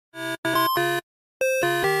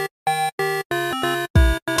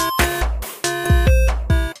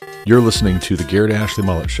You're listening to the Garrett Ashley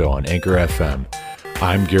Mullet Show on Anchor FM.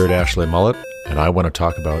 I'm Garrett Ashley Mullet, and I want to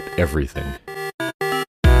talk about everything.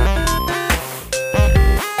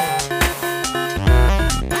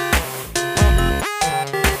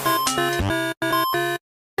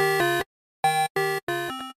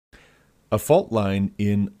 A fault line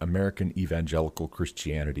in American evangelical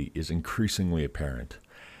Christianity is increasingly apparent.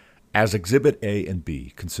 As Exhibit A and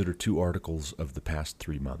B, consider two articles of the past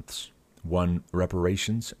 3 months. One,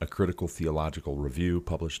 Reparations, a critical theological review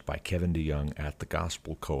published by Kevin DeYoung at the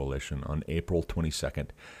Gospel Coalition on April 22,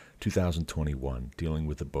 2021, dealing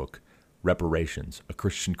with the book Reparations, a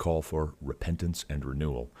Christian Call for Repentance and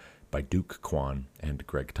Renewal by Duke Kwon and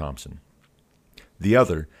Greg Thompson. The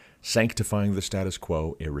other, Sanctifying the Status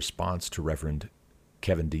Quo, a response to Reverend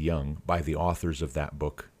Kevin DeYoung by the authors of that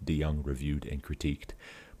book, DeYoung Reviewed and Critiqued,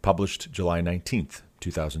 published July 19,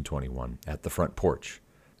 2021, at the Front Porch.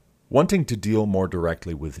 Wanting to deal more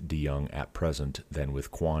directly with DeYoung at present than with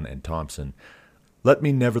Kwon and Thompson, let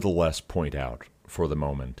me nevertheless point out, for the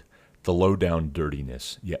moment, the low-down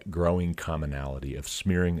dirtiness yet growing commonality of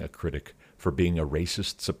smearing a critic for being a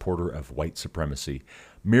racist supporter of white supremacy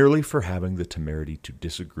merely for having the temerity to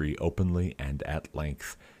disagree openly and at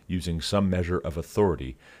length, using some measure of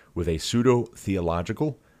authority with a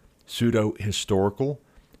pseudo-theological, pseudo-historical,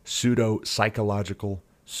 pseudo-psychological,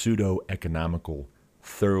 pseudo-economical,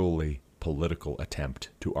 thoroughly political attempt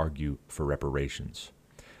to argue for reparations.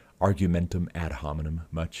 Argumentum ad hominem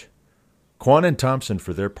much? Kwon and Thompson,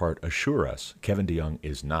 for their part, assure us Kevin DeYoung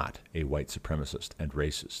is not a white supremacist and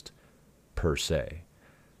racist, per se.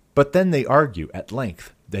 But then they argue at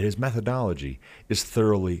length that his methodology is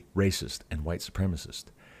thoroughly racist and white supremacist.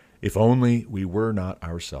 If only we were not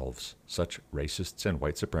ourselves such racists and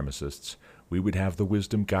white supremacists, we would have the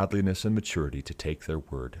wisdom, godliness, and maturity to take their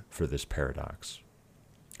word for this paradox.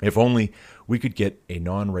 If only we could get a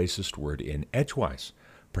non-racist word in edgewise,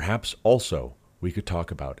 perhaps also we could talk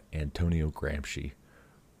about Antonio Gramsci.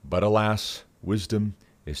 But alas, wisdom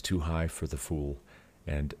is too high for the fool,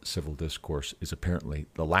 and civil discourse is apparently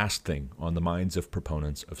the last thing on the minds of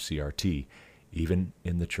proponents of CRT, even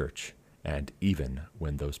in the church, and even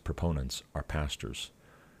when those proponents are pastors.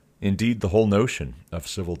 Indeed, the whole notion of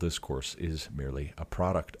civil discourse is merely a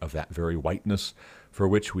product of that very whiteness for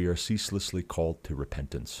which we are ceaselessly called to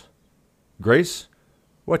repentance. Grace?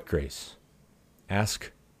 What grace?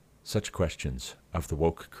 Ask such questions of the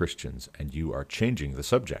woke Christians, and you are changing the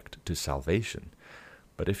subject to salvation.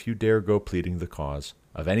 But if you dare go pleading the cause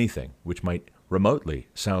of anything which might remotely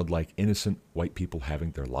sound like innocent white people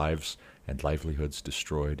having their lives and livelihoods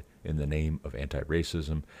destroyed in the name of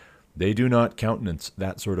anti-racism, they do not countenance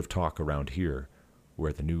that sort of talk around here,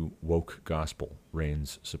 where the new woke gospel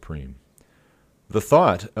reigns supreme. The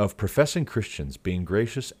thought of professing Christians being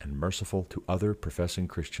gracious and merciful to other professing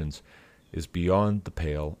Christians is beyond the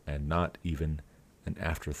pale and not even an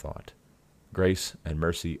afterthought. Grace and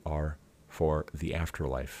mercy are for the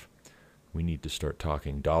afterlife. We need to start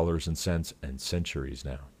talking dollars and cents and centuries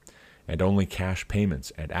now, and only cash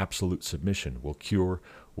payments and absolute submission will cure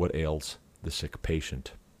what ails the sick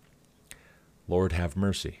patient. Lord, have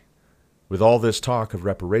mercy. With all this talk of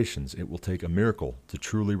reparations, it will take a miracle to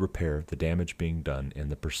truly repair the damage being done in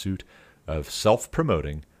the pursuit of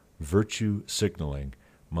self-promoting, virtue-signaling,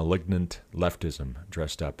 malignant leftism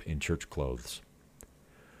dressed up in church clothes.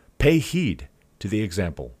 Pay heed to the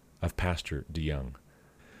example of Pastor DeYoung.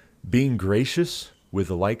 Being gracious with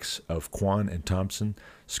the likes of Kwon and Thompson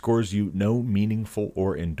scores you no meaningful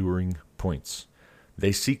or enduring points.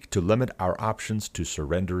 They seek to limit our options to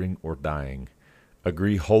surrendering or dying.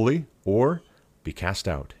 Agree wholly, or be cast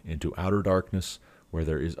out into outer darkness where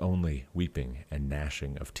there is only weeping and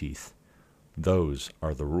gnashing of teeth. Those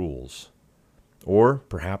are the rules. Or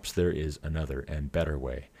perhaps there is another and better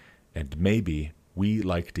way, and maybe we,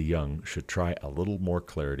 like DeYoung, should try a little more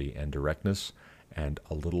clarity and directness, and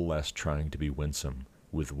a little less trying to be winsome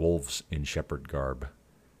with wolves in shepherd garb.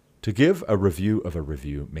 To give a review of a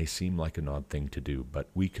review may seem like an odd thing to do, but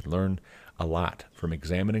we can learn a lot from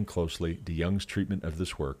examining closely DeYoung's treatment of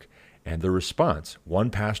this work and the response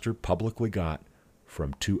one pastor publicly got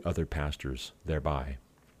from 2 other pastors thereby.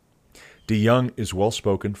 DeYoung is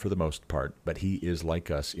well-spoken for the most part, but he is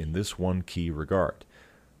like us in this one key regard.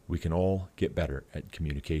 We can all get better at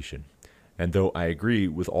communication. And though I agree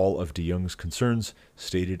with all of DeYoung's concerns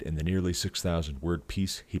stated in the nearly 6,000-word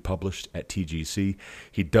piece he published at TGC,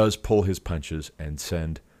 he does pull his punches and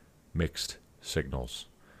send mixed signals.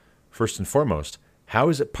 First and foremost, how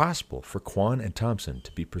is it possible for Kwon and Thompson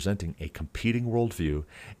to be presenting a competing worldview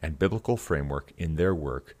and biblical framework in their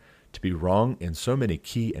work to be wrong in so many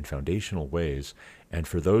key and foundational ways, and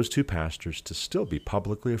for those two pastors to still be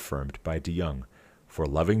publicly affirmed by DeYoung for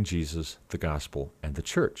loving Jesus, the gospel, and the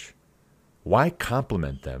church? Why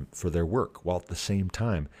compliment them for their work while at the same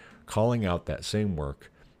time calling out that same work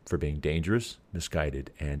for being dangerous,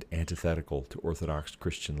 misguided, and antithetical to Orthodox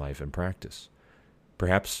Christian life and practice?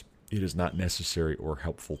 Perhaps it is not necessary or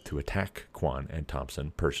helpful to attack Kwon and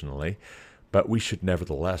Thompson personally, but we should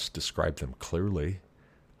nevertheless describe them clearly.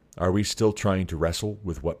 Are we still trying to wrestle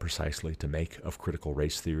with what precisely to make of critical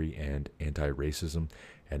race theory and anti-racism,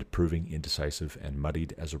 and proving indecisive and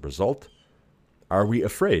muddied as a result? Are we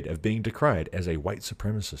afraid of being decried as a white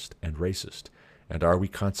supremacist and racist, and are we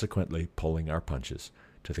consequently pulling our punches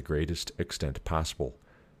to the greatest extent possible,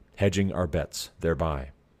 hedging our bets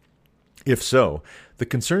thereby? If so, the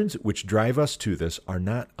concerns which drive us to this are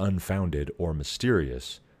not unfounded or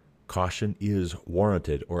mysterious. Caution is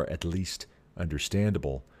warranted, or at least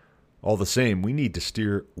understandable. All the same, we need to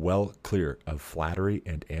steer well clear of flattery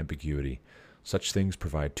and ambiguity. Such things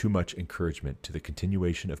provide too much encouragement to the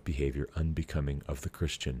continuation of behavior unbecoming of the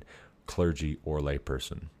Christian, clergy, or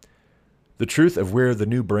layperson. The truth of where the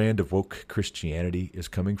new brand of woke Christianity is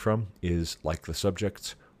coming from is, like the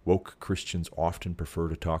subjects woke Christians often prefer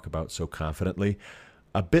to talk about so confidently,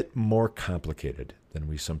 a bit more complicated than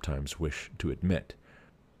we sometimes wish to admit.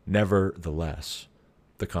 Nevertheless,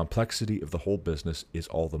 the complexity of the whole business is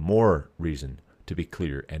all the more reason to be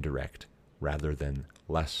clear and direct, rather than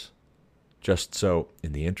less. Just so,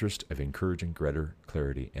 in the interest of encouraging greater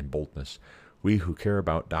clarity and boldness, we who care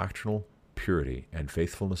about doctrinal purity and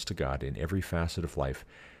faithfulness to God in every facet of life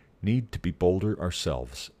need to be bolder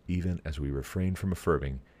ourselves, even as we refrain from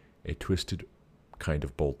affirming a twisted kind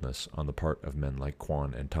of boldness on the part of men like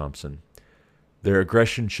Kwon and Thompson. Their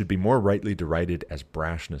aggression should be more rightly derided as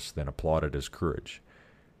brashness than applauded as courage.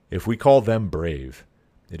 If we call them brave,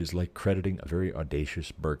 it is like crediting a very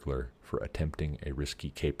audacious burglar for attempting a risky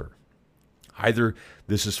caper. Either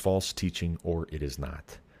this is false teaching or it is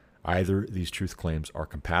not. Either these truth claims are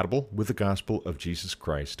compatible with the gospel of Jesus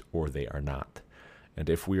Christ or they are not. And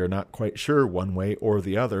if we are not quite sure one way or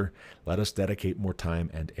the other, let us dedicate more time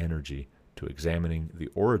and energy to examining the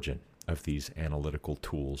origin of these analytical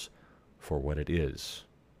tools for what it is: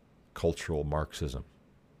 cultural Marxism,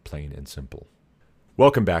 plain and simple.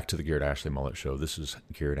 Welcome back to the Garrett Ashley Mullet Show. This is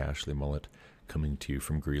Garrett Ashley Mullet coming to you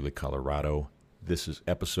from Greeley, Colorado. This is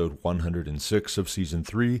episode 106 of Season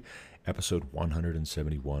 3, episode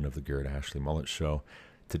 171 of the Garrett Ashley Mullet Show.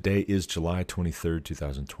 Today is July 23rd,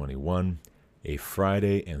 2021, a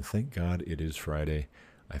Friday, and thank God it is Friday.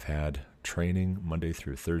 I've had training Monday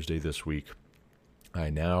through Thursday this week. I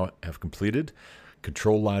now have completed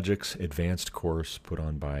Control Logic's advanced course put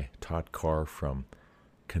on by Todd Carr from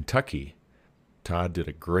Kentucky. Todd did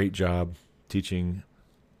a great job teaching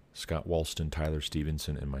Scott Walston, Tyler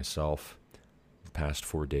Stevenson, and myself the past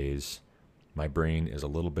 4 days. My brain is a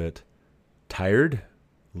little bit tired,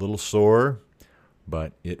 a little sore,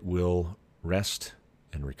 but it will rest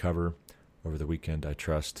and recover over the weekend, I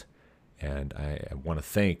trust. And I want to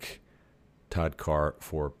thank Todd Carr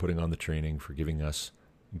for putting on the training, for giving us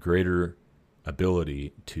greater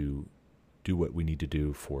ability to do what we need to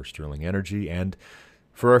do for Sterling Energy and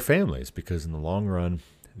for our families, because in the long run,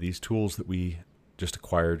 these tools that we just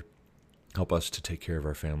acquired help us to take care of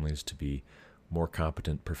our families, to be more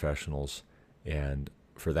competent professionals, and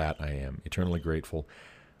for that I am eternally grateful.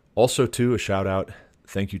 Also, too, a shout out,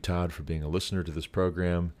 thank you, Todd, for being a listener to this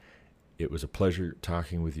program. It was a pleasure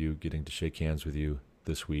talking with you, getting to shake hands with you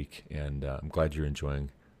this week, and I'm glad you're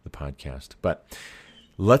enjoying the podcast. But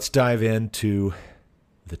let's dive into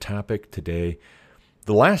the topic today.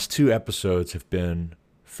 The last two episodes have been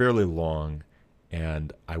fairly long,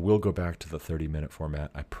 and I will go back to the 30-minute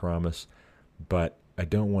format, I promise, but I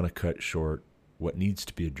don't want to cut short what needs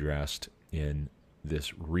to be addressed in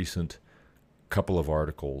this recent couple of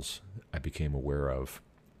articles I became aware of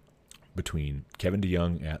between Kevin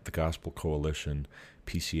DeYoung at the Gospel Coalition,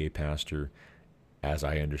 PCA pastor, as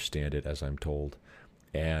I understand it, as I'm told,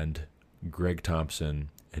 and Greg Thompson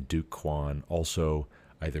and Duke Kwon, also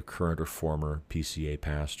either current or former PCA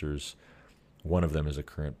pastors. One of them is a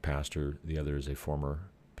current pastor, the other is a former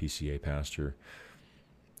PCA pastor.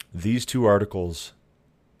 These two articles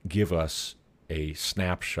give us a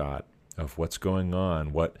snapshot of what's going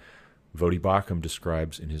on, what Vodi Bakum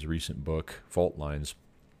describes in his recent book, Fault Lines.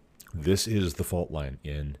 This is the fault line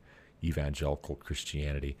in evangelical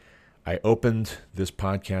Christianity. I opened this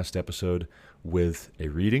podcast episode with a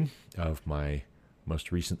reading of my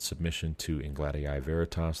most recent submission to Ingladii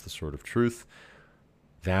Veritas, The Sword of Truth.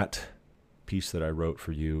 That piece that I wrote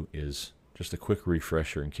for you is just a quick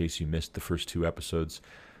refresher in case you missed the first two episodes.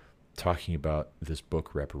 talking about this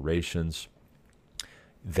book, Reparations.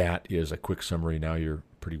 That is a quick summary. Now you're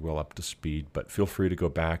pretty well up to speed, but feel free to go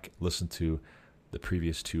back, listen to the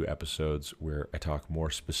previous 2 episodes where I talk more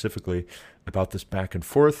specifically about this back and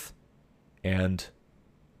forth and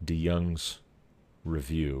DeYoung's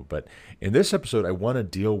review. But in this episode, I want to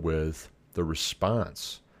deal with the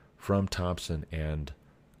response from Thompson and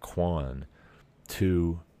Kwan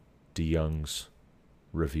to DeYoung's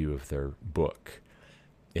review of their book.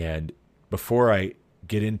 And before I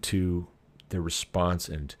get into their response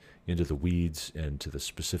and into the weeds and to the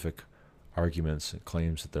specific arguments and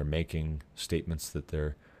claims that they're making, statements that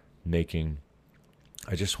they're making,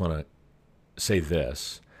 I just want to say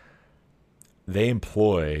this. They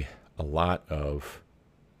employ a lot of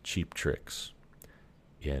cheap tricks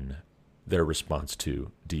in their response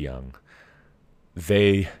to DeYoung.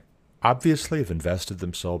 They obviously have invested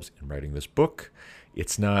themselves in writing this book.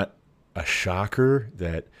 It's not a shocker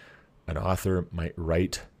that an author might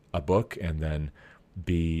write a book and then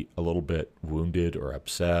be a little bit wounded or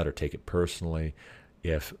upset or take it personally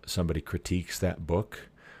if somebody critiques that book.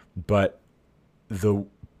 But the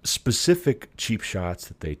specific cheap shots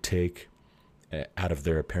that they take out of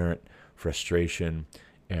their apparent frustration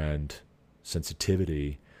and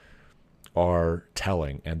sensitivity are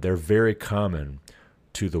telling, and they're very common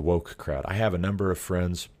to the woke crowd. I have a number of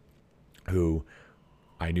friends who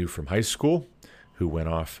I knew from high school, who went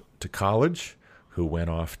off to college, who went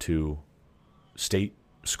off to state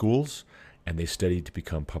schools, and they studied to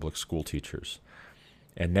become public school teachers.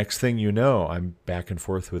 And next thing you know, I'm back and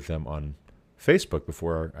forth with them on Facebook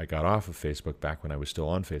before I got off of Facebook, back when I was still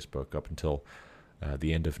on Facebook, up until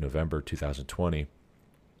the end of November 2020.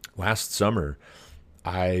 Last summer,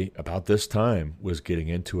 I, about this time, was getting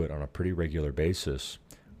into it on a pretty regular basis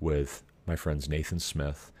with my friends Nathan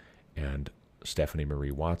Smith and Stephanie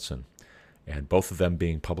Marie Watson. And both of them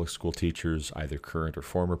being public school teachers, either current or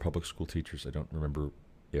former public school teachers. I don't remember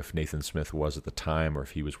if Nathan Smith was at the time or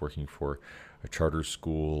if he was working for a charter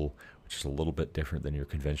school, which is a little bit different than your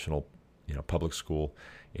conventional, public school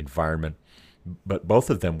environment. But both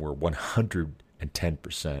of them were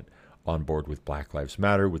 110% on board with Black Lives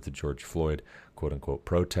Matter, with the George Floyd quote-unquote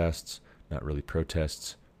protests, not really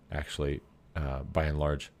protests, actually, by and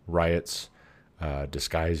large, riots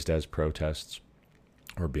disguised as protests,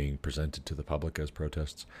 or being presented to the public as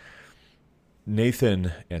protests.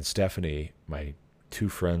 Nathan and Stephanie, my 2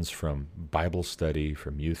 friends from Bible study,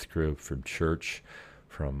 from youth group, from church,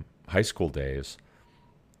 from high school days,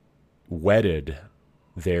 wedded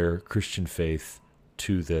their Christian faith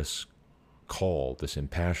to this call, this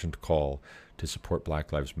impassioned call to support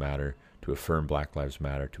Black Lives Matter, to affirm Black Lives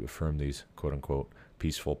Matter, to affirm these quote-unquote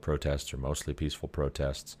peaceful protests, or mostly peaceful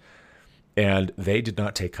protests. And they did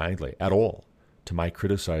not take kindly at all to my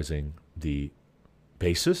criticizing the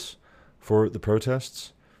basis for the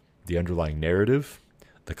protests, the underlying narrative,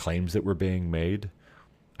 the claims that were being made.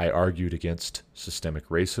 I argued against systemic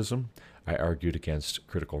racism. I argued against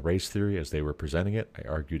critical race theory as they were presenting it. I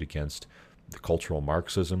argued against the cultural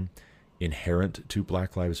Marxism inherent to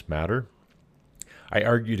Black Lives Matter. I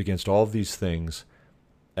argued against all of these things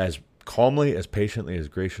as calmly, as patiently, as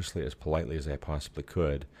graciously, as politely as I possibly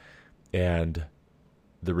could. And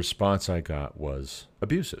the response I got was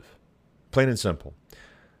abusive, plain and simple.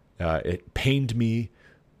 It pained me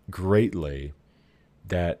greatly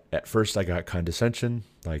that at first I got condescension,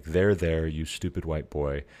 like, there, you stupid white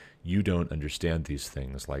boy, you don't understand these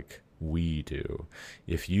things like we do.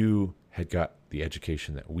 If you had got the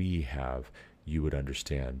education that we have, you would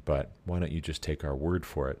understand, but why don't you just take our word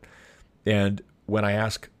for it? And when I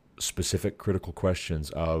ask specific critical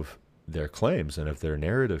questions of their claims and of their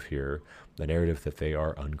narrative here, the narrative that they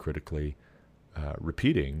are uncritically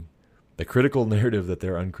repeating, the critical narrative that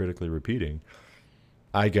they're uncritically repeating,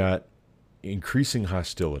 I got increasing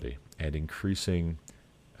hostility and increasing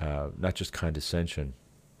not just condescension,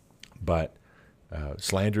 but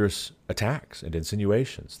slanderous attacks and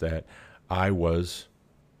insinuations that I was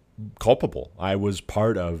culpable. I was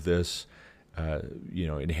part of this,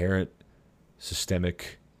 inherent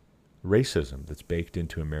systemic racism that's baked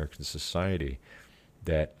into American society,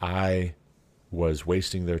 that I was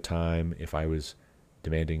wasting their time if I was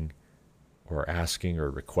demanding or asking or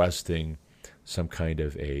requesting some kind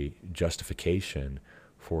of a justification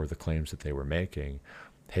for the claims that they were making.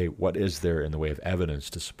 Hey, what is there in the way of evidence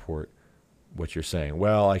to support what you're saying?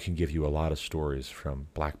 Well, I can give you a lot of stories from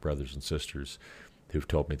black brothers and sisters who've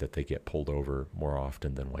told me that they get pulled over more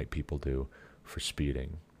often than white people do for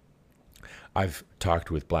speeding. I've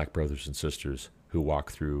talked with black brothers and sisters who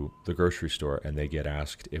walk through the grocery store and they get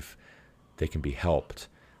asked if they can be helped,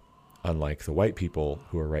 unlike the white people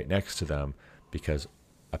who are right next to them, because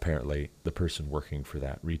apparently the person working for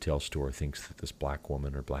that retail store thinks that this black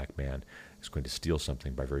woman or black man is going to steal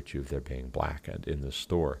something by virtue of their being black and in the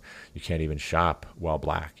store. You can't even shop while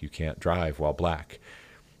black. You can't drive while black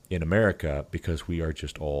in America because we are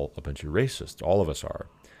just all a bunch of racists. All of us are.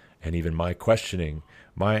 And even my questioning,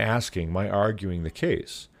 my asking, my arguing the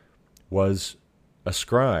case was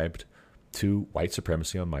ascribed to white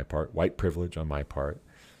supremacy on my part, white privilege on my part,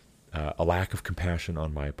 a lack of compassion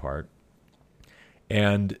on my part.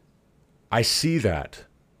 And I see that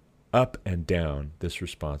up and down this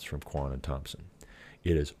response from Quan and Thompson.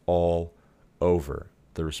 It is all over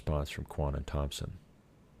the response from Quan and Thompson.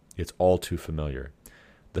 It's all too familiar.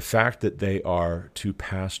 The fact that they are two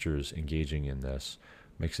pastors engaging in this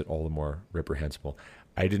makes it all the more reprehensible.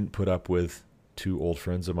 I didn't put up with two old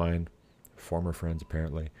friends of mine, former friends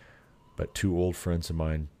apparently, but two old friends of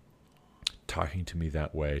mine talking to me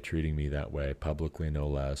that way, treating me that way, publicly no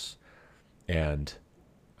less. And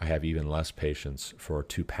I have even less patience for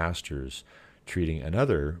two pastors treating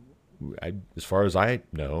another, as far as I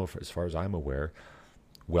know, as far as I'm aware,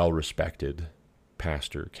 well-respected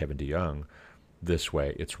pastor, Kevin DeYoung, this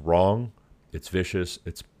way. It's wrong, it's vicious,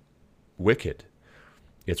 it's wicked.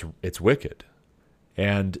 It's wicked.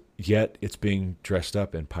 And yet it's being dressed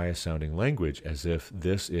up in pious-sounding language as if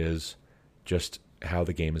this is just how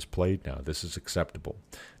the game is played now. This is acceptable.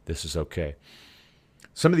 This is okay.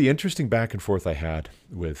 Some of the interesting back and forth I had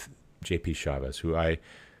with J.P. Chavez, who I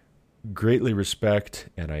greatly respect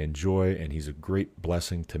and I enjoy, and he's a great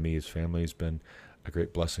blessing to me. His family has been a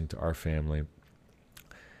great blessing to our family.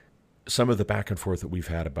 Some of the back and forth that we've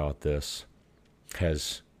had about this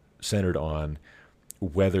has centered on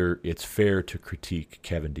whether it's fair to critique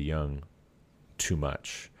Kevin DeYoung too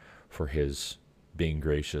much for his being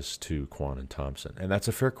gracious to Quan and Thompson. And that's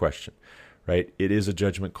a fair question, right? It is a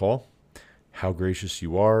judgment call, how gracious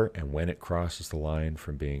you are, and when it crosses the line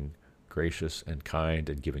from being gracious and kind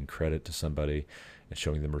and giving credit to somebody and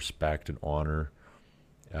showing them respect and honor,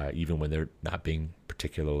 even when they're not being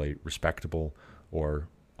particularly respectable or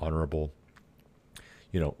honorable.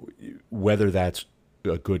 You know, whether that's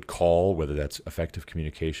a good call, whether that's effective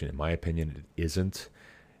communication. In my opinion, it isn't.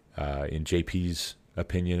 In JP's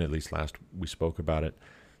opinion, at least last we spoke about it,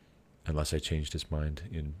 unless I changed his mind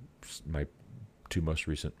in my two most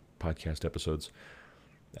recent podcast episodes,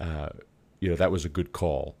 that was a good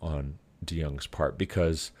call on DeYoung's part,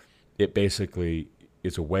 because it basically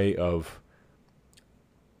is a way of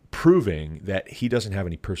proving that he doesn't have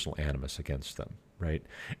any personal animus against them, right?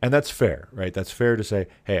 And that's fair, right? That's fair to say,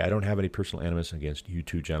 hey, I don't have any personal animus against you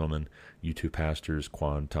two gentlemen, you two pastors,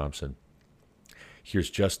 Quan, Thompson. Here's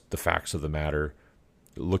just the facts of the matter,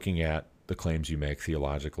 looking at the claims you make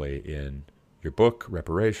theologically in your book,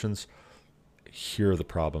 Reparations. Here are the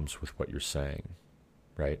problems with what you're saying,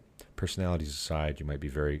 right? Personalities aside, you might be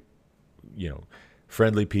very,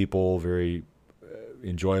 friendly people, very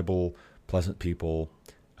enjoyable, pleasant people,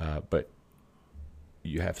 but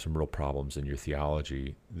you have some real problems in your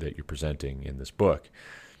theology that you're presenting in this book.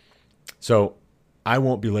 So I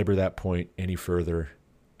won't belabor that point any further.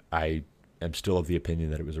 I am still of the opinion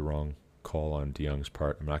that it was a wrong call on DeYoung's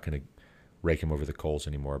part. I'm not going to rake him over the coals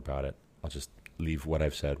anymore about it. I'll just leave what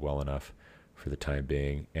I've said well enough for the time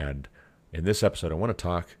being. And in this episode, I want to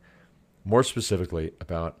talk more specifically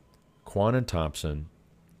about Quan and Thompson,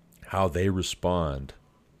 how they respond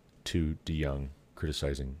to DeYoung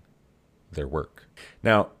criticizing their work.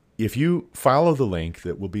 Now, if you follow the link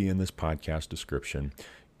that will be in this podcast description,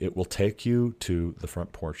 it will take you to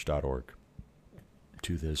thefrontporch.org,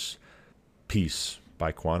 to this piece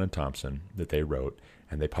by Quan and Thompson that they wrote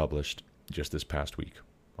and they published just this past week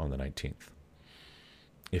on the 19th.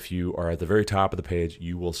 If you are at the very top of the page,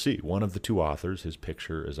 you will see one of the two authors. His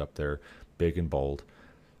picture is up there, big and bold.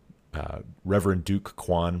 Reverend Duke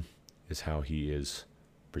Quan is how he is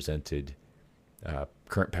presented,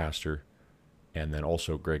 current pastor. And then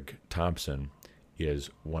also Greg Thompson is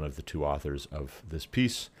one of the two authors of this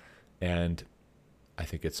piece. And I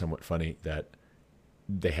think it's somewhat funny that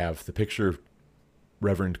they have the picture of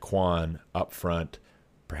Reverend Quan up front,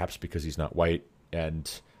 perhaps because he's not white,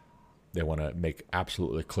 and they want to make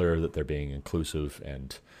absolutely clear that they're being inclusive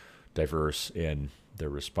and diverse in their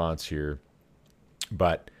response here.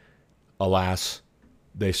 But alas,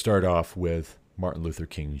 they start off with Martin Luther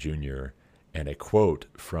King Jr. and a quote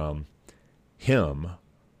from him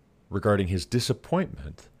regarding his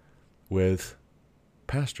disappointment with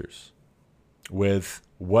pastors, with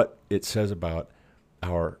what it says about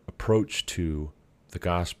our approach to the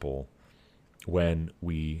gospel when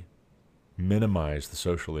we minimize the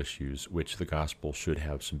social issues which the gospel should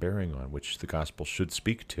have some bearing on, which the gospel should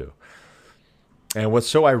speak to. And what's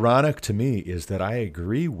so ironic to me is that I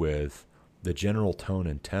agree with the general tone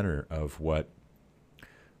and tenor of what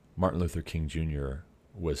Martin Luther King Jr.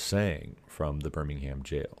 was saying from the Birmingham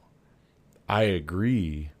jail. I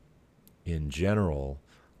agree in general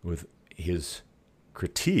with his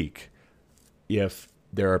critique if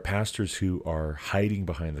there are pastors who are hiding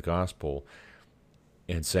behind the gospel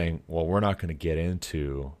and saying, well, we're not going to get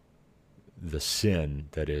into the sin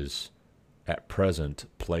that is at present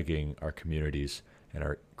plaguing our communities and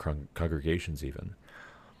our congregations even.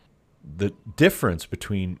 The difference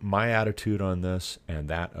between my attitude on this and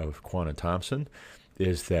that of Quan and Thompson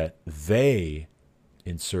is that they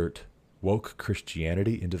insert woke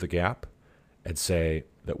Christianity into the gap and say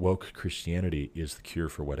that woke Christianity is the cure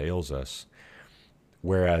for what ails us,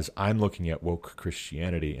 whereas I'm looking at woke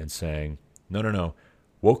Christianity and saying, no,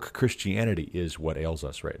 woke Christianity is what ails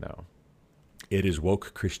us right now. It is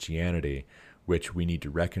woke Christianity which we need to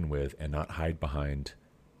reckon with and not hide behind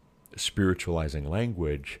spiritualizing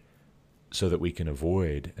language so that we can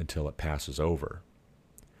avoid until it passes over.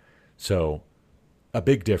 So a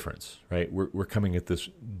big difference, right? We're coming at this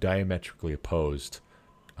diametrically opposed.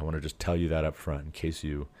 I want to just tell you that up front in case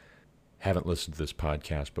you haven't listened to this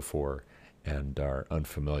podcast before and are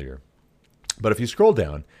unfamiliar. But if you scroll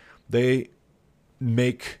down, they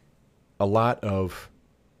make a lot of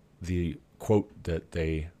the quote that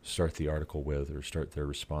they start the article with or start their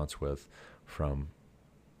response with from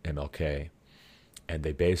MLK, and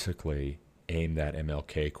they basically aim that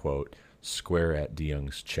MLK quote square at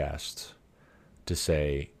DeYoung's chest to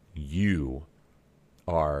say, you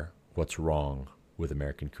are what's wrong with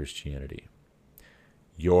American Christianity.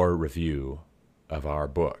 Your review of our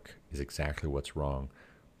book is exactly what's wrong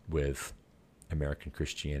with American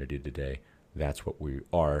Christianity today. That's what we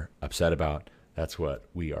are upset about. That's what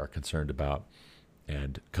we are concerned about.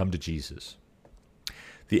 And come to Jesus.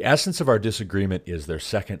 The essence of our disagreement is their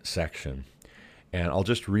second section. And I'll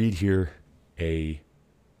just read here a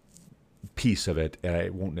piece of it, and I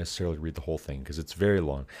won't necessarily read the whole thing because it's very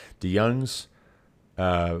long. DeYoung's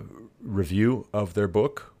review of their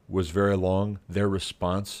book was very long. Their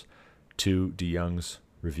response to DeYoung's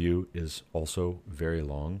review is also very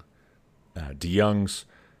long. DeYoung's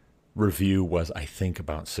review was, I think,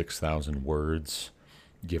 about 6,000 words,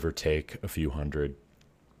 give or take a few hundred.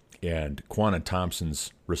 And Quan and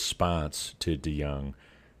Thompson's response to DeYoung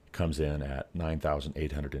comes in at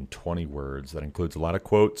 9,820 words. That includes a lot of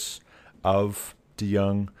quotes of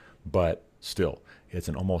DeYoung, but still, it's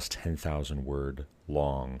an almost 10,000 word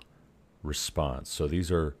long response. So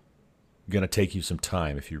these are going to take you some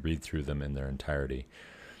time if you read through them in their entirety.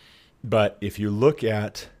 But if you look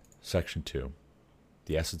at section 2,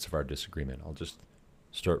 the essence of our disagreement, I'll just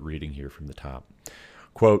start reading here from the top.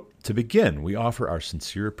 Quote, to begin, we offer our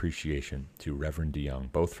sincere appreciation to Reverend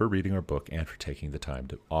DeYoung, both for reading our book and for taking the time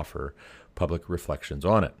to offer public reflections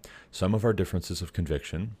on it. Some of our differences of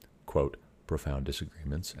conviction, quote, profound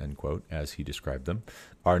disagreements, end quote, as he described them,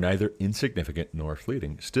 are neither insignificant nor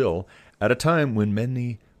fleeting. Still, at a time when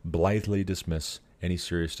many blithely dismiss any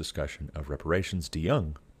serious discussion of reparations,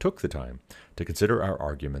 DeYoung took the time to consider our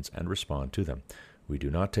arguments and respond to them. We do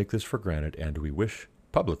not take this for granted, and we wish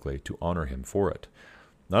publicly to honor him for it.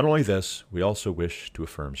 Not only this, we also wish to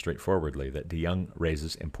affirm straightforwardly that DeYoung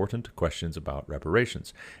raises important questions about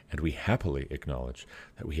reparations, and we happily acknowledge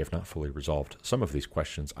that we have not fully resolved some of these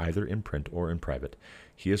questions either in print or in private.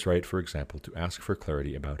 He is right, for example, to ask for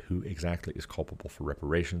clarity about who exactly is culpable for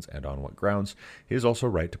reparations and on what grounds. He is also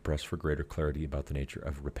right to press for greater clarity about the nature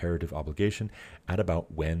of reparative obligation and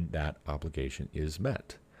about when that obligation is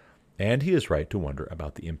met. And he is right to wonder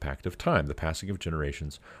about the impact of time, the passing of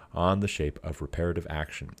generations, on the shape of reparative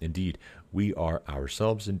action. Indeed, we are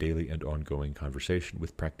ourselves in daily and ongoing conversation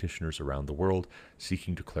with practitioners around the world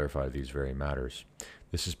seeking to clarify these very matters.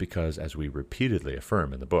 This is because, as we repeatedly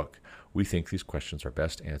affirm in the book, we think these questions are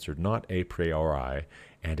best answered not a priori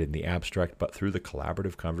and in the abstract, but through the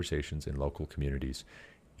collaborative conversations in local communities.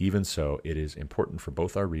 Even so, it is important for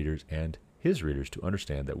both our readers and his readers to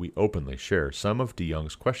understand that we openly share some of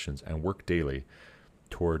DeYoung's questions and work daily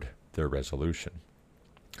toward their resolution.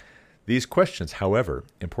 These questions, however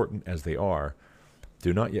important as they are,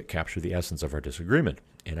 do not yet capture the essence of our disagreement.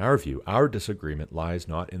 In our view, our disagreement lies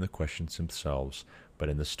not in the questions themselves, but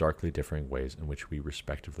in the starkly differing ways in which we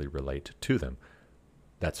respectively relate to them.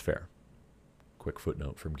 That's fair. Quick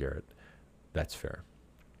footnote from Garrett. That's fair.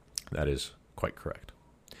 That is quite correct.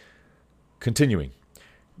 Continuing.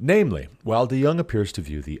 Namely, while DeYoung appears to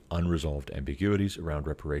view the unresolved ambiguities around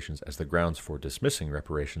reparations as the grounds for dismissing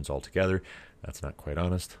reparations altogether, that's not quite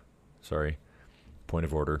honest. Sorry. Point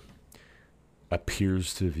of order.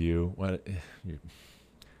 Appears to view.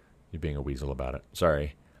 You're being a weasel about it.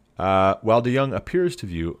 Sorry. While DeYoung appears to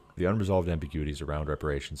view the unresolved ambiguities around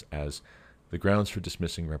reparations as the grounds for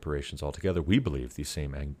dismissing reparations altogether, we believe these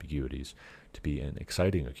same ambiguities to be an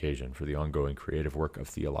exciting occasion for the ongoing creative work of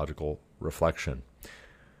theological reflection.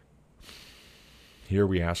 Here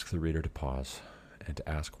we ask the reader to pause and to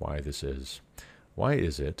ask why this is. Why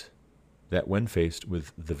is it that when faced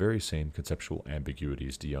with the very same conceptual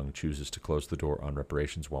ambiguities, DeYoung chooses to close the door on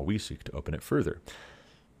reparations while we seek to open it further?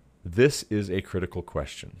 This is a critical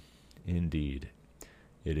question. Indeed,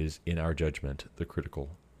 it is, in our judgment, the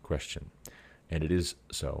critical question. And it is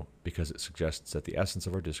so because it suggests that the essence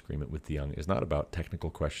of our disagreement with DeYoung is not about technical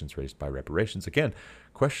questions raised by reparations, again,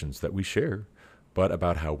 questions that we share, but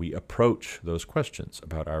about how we approach those questions,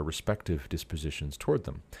 about our respective dispositions toward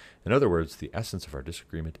them. In other words, the essence of our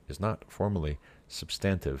disagreement is not formally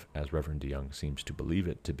substantive, as Reverend DeYoung seems to believe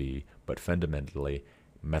it to be, but fundamentally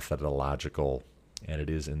methodological, and it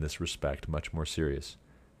is in this respect much more serious.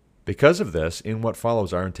 Because of this, in what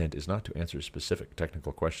follows, our intent is not to answer specific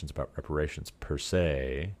technical questions about reparations per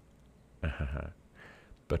se,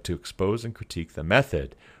 but to expose and critique the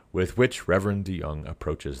method with which Reverend DeYoung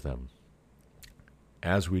approaches them.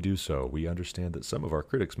 As we do so, we understand that some of our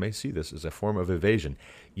critics may see this as a form of evasion.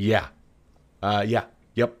 Yep. I'm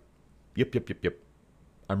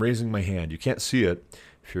raising my hand. You can't see it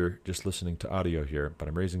if you're just listening to audio here, but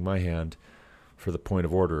I'm raising my hand for the point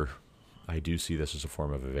of order. I do see this as a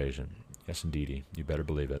form of evasion. Yes, indeedy. You better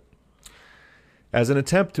believe it. As an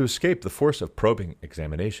attempt to escape the force of probing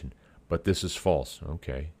examination. But this is false.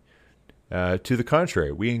 Okay. To the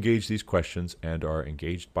contrary, we engage these questions and are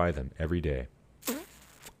engaged by them every day.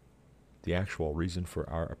 The actual reason for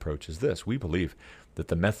our approach is this. We believe that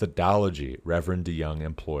the methodology Reverend DeYoung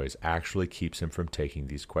employs actually keeps him from taking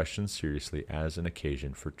these questions seriously as an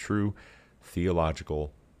occasion for true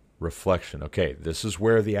theological reflection. Okay, this is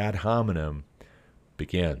where the ad hominem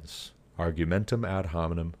begins. Argumentum ad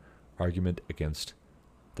hominem, argument against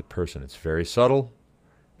the person. It's very subtle.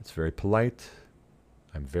 It's very polite.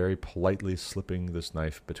 I'm very politely slipping this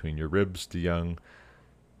knife between your ribs, DeYoung.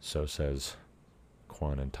 So says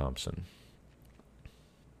Quan and Thompson.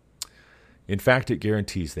 In fact, it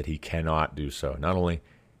guarantees that he cannot do so. Not only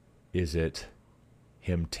is it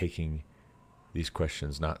him taking these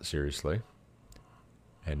questions not seriously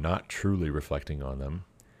and not truly reflecting on them,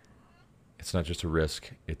 it's not just a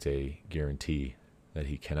risk, it's a guarantee that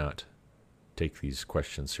he cannot take these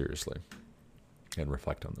questions seriously and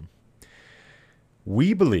reflect on them.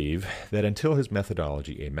 We believe that until his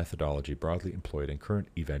methodology, a methodology broadly employed in current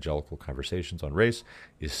evangelical conversations on race,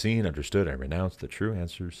 is seen, understood, and renounced, the true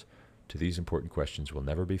answers to these important questions will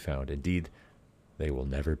never be found. Indeed, they will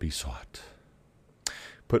never be sought.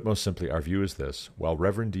 Put most simply, our view is this. While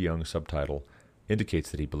Reverend DeYoung's subtitle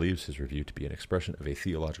indicates that he believes his review to be an expression of a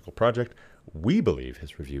theological project, we believe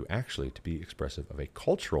his review actually to be expressive of a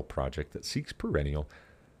cultural project that seeks perennial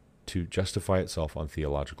to justify itself on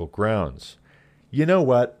theological grounds. You know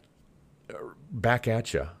what? Back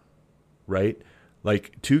at you, right?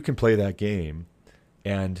 Like, two can play that game,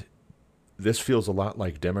 and this feels a lot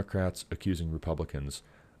like Democrats accusing Republicans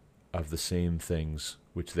of the same things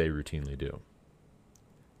which they routinely do.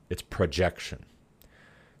 It's projection.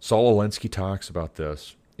 Saul Alinsky talks about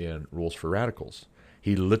this in Rules for Radicals.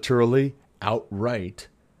 He literally, outright,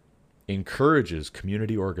 encourages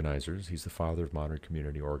community organizers. He's the father of modern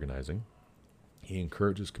community organizing. He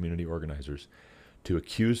encourages community organizers to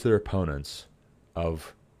accuse their opponents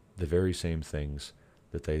of the very same things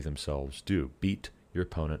that they themselves do. Beat your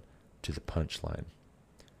opponent to the punchline.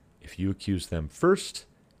 If you accuse them first,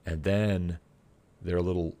 and then they're a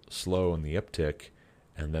little slow in the uptick,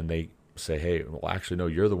 and then they say, hey, well, actually, no,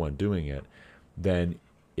 you're the one doing it, then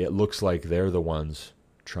it looks like they're the ones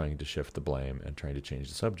trying to shift the blame and trying to change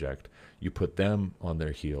the subject. You put them on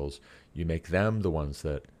their heels. You make them the ones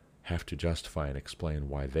that have to justify and explain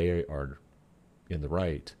why they are in the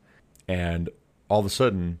right, and all of a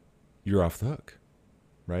sudden you're off the hook,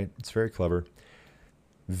 right? It's very clever,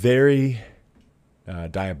 very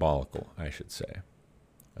diabolical, I should say.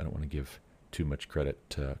 I don't want to give too much credit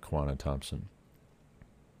to Quan and Thompson.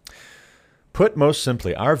 Put most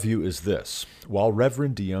simply, our view is this. While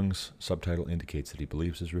Reverend DeYoung's subtitle indicates that he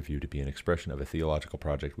believes his review to be an expression of a theological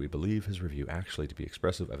project, we believe his review actually to be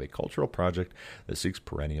expressive of a cultural project that seeks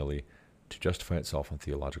perennially to justify itself on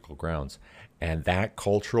theological grounds. And that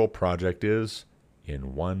cultural project is,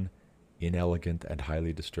 in one inelegant and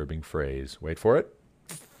highly disturbing phrase, wait for it,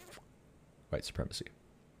 white supremacy.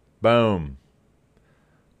 Boom.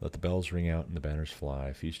 Let the bells ring out and the banners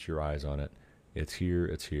fly. Feast your eyes on it. It's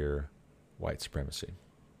here, white supremacy.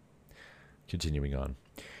 Continuing on.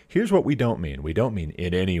 Here's what we don't mean. We don't mean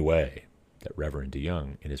in any way that Reverend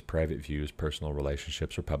DeYoung, in his private views, personal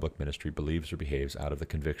relationships, or public ministry, believes or behaves out of the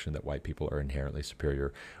conviction that white people are inherently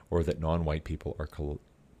superior, or that non-white people are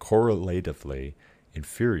correlatively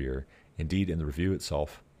inferior. Indeed, in the review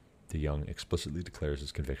itself, DeYoung explicitly declares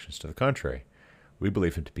his convictions to the contrary. We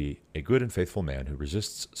believe him to be a good and faithful man who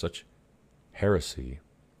resists such heresy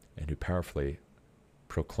and who powerfully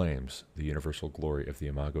proclaims the universal glory of the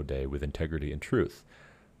Imago Dei with integrity and truth.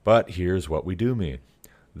 But here's what we do mean.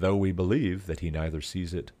 Though we believe that he neither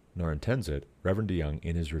sees it nor intends it, Reverend DeYoung,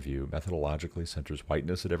 in his review, methodologically centers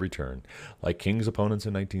whiteness at every turn. Like King's opponents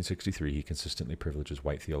in 1963, he consistently privileges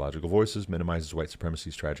white theological voices, minimizes white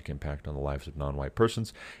supremacy's tragic impact on the lives of non-white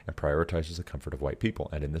persons, and prioritizes the comfort of white people.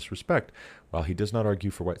 And in this respect, while he does not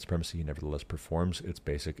argue for white supremacy, he nevertheless performs its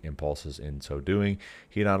basic impulses. In so doing,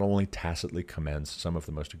 he not only tacitly commends some of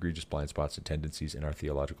the most egregious blind spots and tendencies in our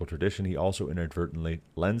theological tradition, he also inadvertently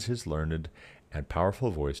lends his learned and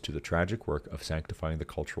powerful voice to the tragic work of sanctifying the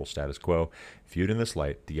cultural status quo. Viewed in this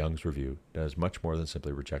light, DeYoung's review does much more than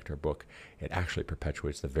simply reject our book. It actually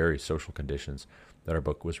perpetuates the very social conditions that our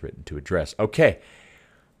book was written to address. Okay.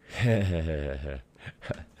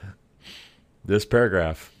 This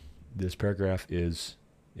paragraph is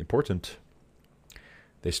important.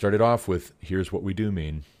 They started off with, here's what we do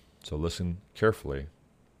mean, so listen carefully.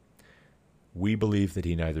 We believe that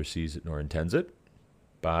he neither sees it nor intends it,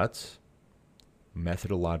 but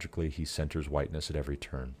methodologically, he centers whiteness at every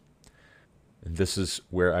turn. And this is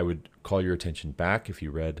where I would call your attention back if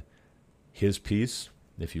you read his piece,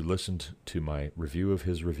 if you listened to my review of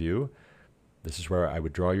his review. This is where I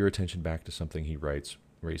would draw your attention back to something he writes,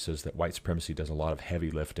 where he says that white supremacy does a lot of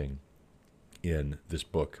heavy lifting in this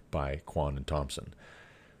book by Kwan and Thompson.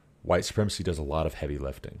 White supremacy does a lot of heavy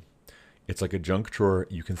lifting. It's like a junk drawer.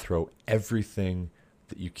 You can throw everything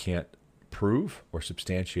that you can't prove or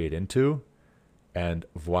substantiate into, and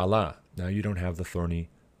voila, now you don't have the thorny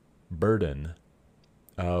burden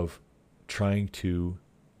of trying to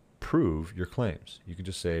prove your claims. You can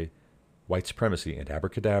just say white supremacy and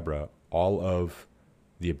abracadabra, all of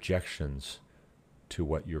the objections to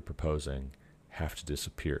what you're proposing have to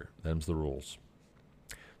disappear. Them's the rules.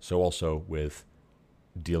 So also with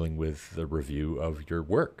dealing with the review of your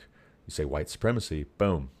work. You say white supremacy,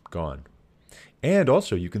 boom, gone. And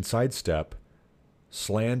also you can sidestep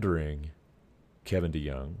slandering Kevin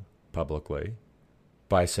DeYoung publicly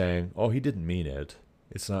by saying, oh, he didn't mean it.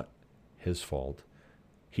 It's not his fault.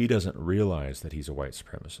 He doesn't realize that he's a white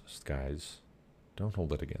supremacist. Guys, don't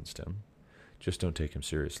hold it against him. Just don't take him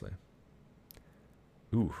seriously.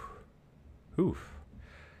 Oof.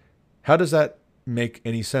 How does that make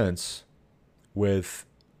any sense with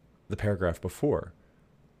the paragraph before?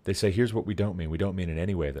 They say, here's what we don't mean. We don't mean in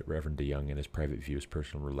any way that Reverend DeYoung, in his private views,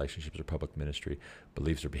 personal relationships, or public ministry,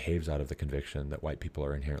 believes or behaves out of the conviction that white people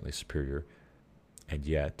are inherently superior. And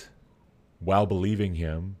yet, while believing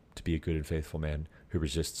him to be a good and faithful man who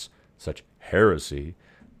resists such heresy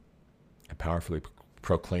and powerfully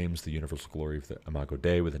proclaims the universal glory of the Imago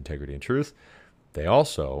Dei with integrity and truth, they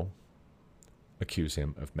also accuse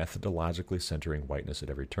him of methodologically centering whiteness at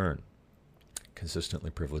every turn, consistently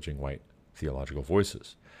privileging white theological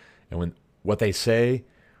voices. And when what they say,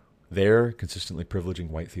 they're consistently privileging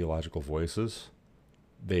white theological voices,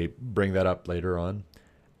 they bring that up later on,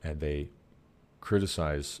 and they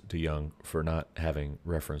criticize DeYoung for not having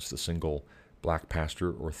referenced a single black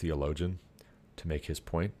pastor or theologian to make his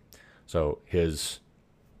point. So his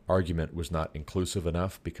argument was not inclusive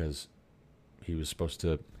enough because he was supposed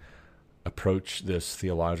to approach this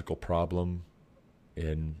theological problem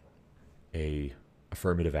in a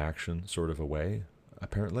affirmative action sort of a way,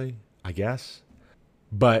 apparently, I guess.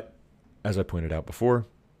 But as I pointed out before,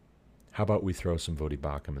 how about we throw some Vodi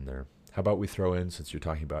Bakum in there? How about we throw in, since you're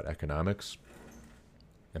talking about economics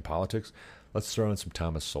and politics, let's throw in some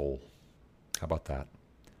Thomas Sowell. How about that?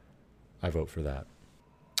 I vote for that.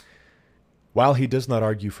 While he does not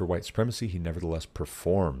argue for white supremacy, he nevertheless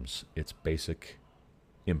performs its basic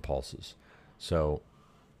impulses. So,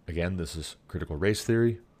 again, this is critical race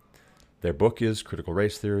theory. Their book is critical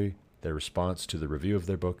race theory. Their response to the review of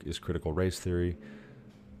their book is critical race theory.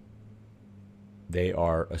 They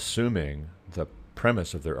are assuming the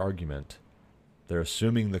premise of their argument. They're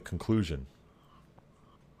assuming the conclusion.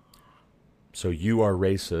 So you are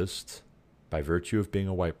racist by virtue of being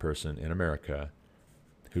a white person in America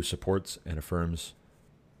who supports and affirms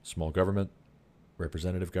small government,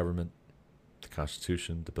 representative government, the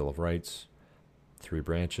Constitution, the Bill of Rights, three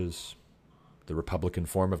branches, the Republican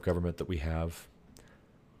form of government that we have,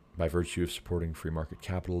 by virtue of supporting free market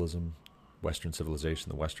capitalism, Western civilization,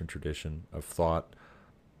 the Western tradition of thought,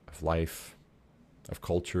 of life, of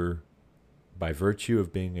culture by virtue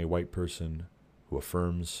of being a white person who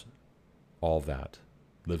affirms all that,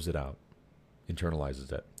 lives it out,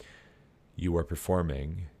 internalizes it. You are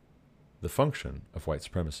performing the function of white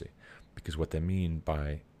supremacy, because what they mean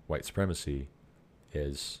by white supremacy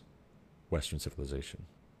is Western civilization.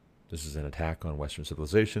 This is an attack on Western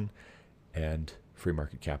civilization and free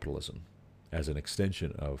market capitalism as an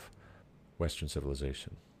extension of Western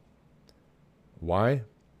civilization. Why?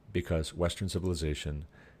 Because Western civilization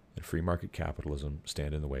and free market capitalism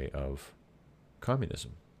stand in the way of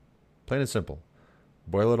communism. Plain and simple.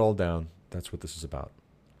 Boil it all down, that's what this is about.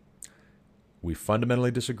 We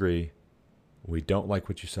fundamentally disagree. We don't like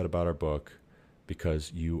what you said about our book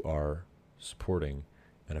because you are supporting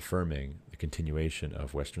and affirming the continuation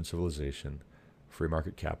of Western civilization, free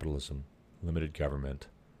market capitalism, limited government,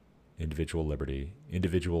 individual liberty,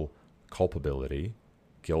 individual culpability,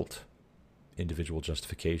 guilt, individual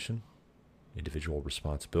justification, individual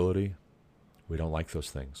responsibility. We don't like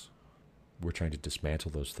those things. We're trying to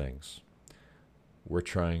dismantle those things. We're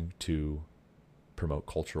trying to promote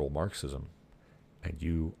cultural Marxism, and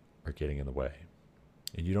you are getting in the way.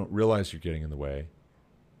 And you don't realize you're getting in the way,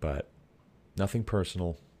 but nothing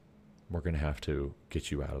personal. We're going to have to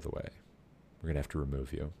get you out of the way. We're going to have to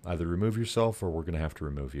remove you. Either remove yourself or we're going to have to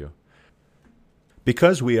remove you.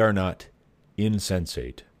 Because we are not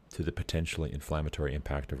insensate to the potentially inflammatory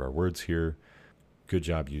impact of our words here, good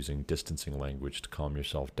job using distancing language to calm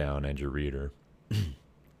yourself down and your reader,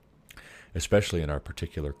 especially in our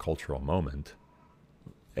particular cultural moment,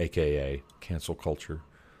 aka cancel culture.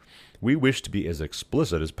 We wish to be as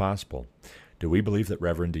explicit as possible. Do we believe that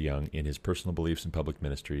Reverend DeYoung, in his personal beliefs in public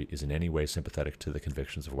ministry, is in any way sympathetic to the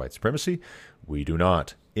convictions of white supremacy? We do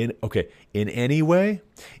not. In any way?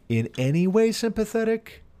 In any way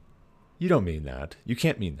sympathetic? You don't mean that. You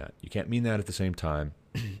can't mean that. You can't mean that at the same time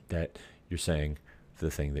that you're saying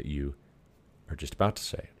the thing that you are just about to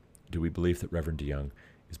say. Do we believe that Reverend DeYoung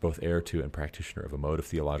is both heir to and practitioner of a mode of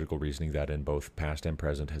theological reasoning that in both past and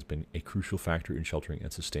present has been a crucial factor in sheltering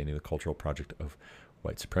and sustaining the cultural project of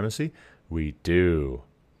white supremacy? We do.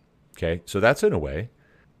 Okay, so that's in a way.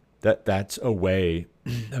 That's a way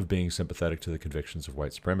of being sympathetic to the convictions of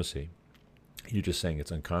white supremacy. You're just saying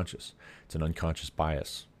it's unconscious. It's an unconscious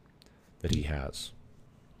bias that he has.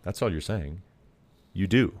 That's all you're saying. You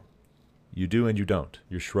do. You do and you don't.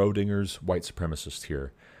 You're Schrodinger's white supremacist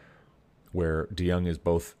here, where DeYoung is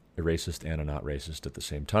both a racist and a not racist at the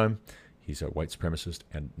same time. He's a white supremacist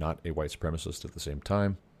and not a white supremacist at the same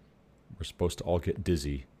time. We're supposed to all get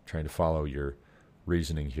dizzy trying to follow your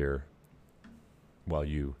reasoning here while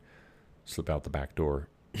you slip out the back door.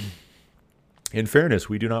 In fairness,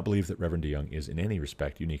 we do not believe that Reverend DeYoung is in any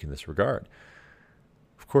respect unique in this regard.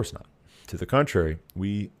 Of course not. To the contrary,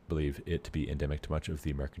 we believe it to be endemic to much of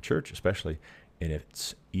the American church, especially in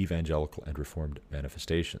its evangelical and reformed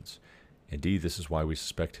manifestations. Indeed, this is why we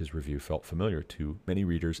suspect his review felt familiar to many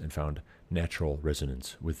readers and found natural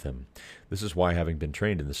resonance with them. This is why, having been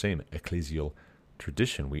trained in the same ecclesial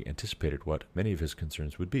tradition, we anticipated what many of his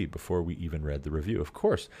concerns would be before we even read the review. Of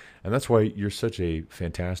course. And that's why you're such a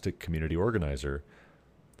fantastic community organizer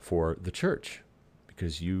for the church,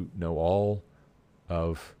 because you know all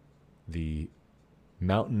of the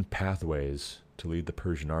mountain pathways to lead the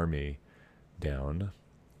Persian army down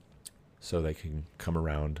so they can come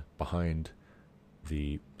around behind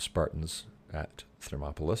the Spartans at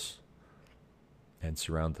Thermopylae and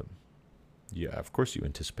surround them. Yeah, of course you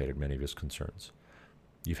anticipated many of his concerns.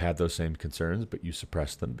 You've had those same concerns, but you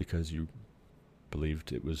suppressed them because you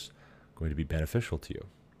believed it was going to be beneficial to you.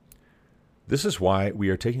 This is why we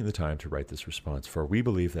are taking the time to write this response, for we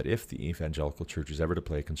believe that if the evangelical church is ever to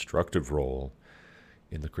play a constructive role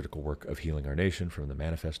in the critical work of healing our nation from the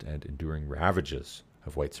manifest and enduring ravages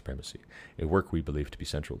of white supremacy, a work we believe to be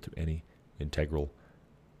central to any integral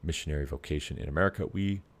missionary vocation in America,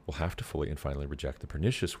 we will have to fully and finally reject the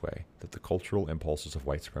pernicious way that the cultural impulses of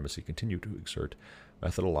white supremacy continue to exert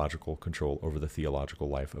methodological control over the theological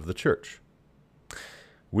life of the church.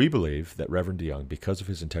 We believe that Reverend DeYoung, because of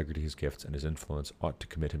his integrity, his gifts, and his influence, ought to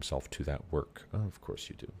commit himself to that work. Oh, of course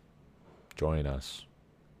you do. Join us.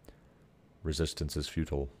 Resistance is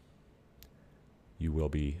futile. You will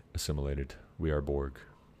be assimilated. We are Borg.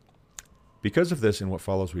 Because of this, in what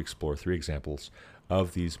follows, we explore 3 examples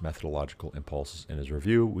of these methodological impulses in his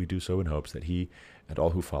review. We do so in hopes that he and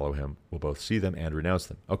all who follow him will both see them and renounce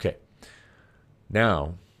them. Okay.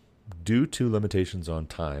 Now, due to limitations on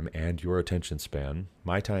time and your attention span,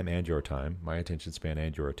 my time and your time, my attention span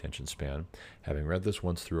and your attention span, having read this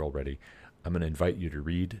once through already, I'm going to invite you to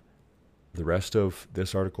read the rest of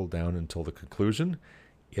this article down until the conclusion,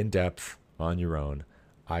 in depth, on your own.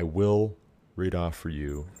 I will read off for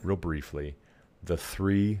you, real briefly, the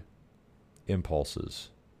 3 impulses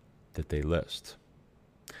that they list.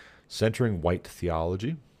 Centering white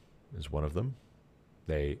theology is one of them.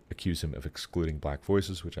 They accuse him of excluding black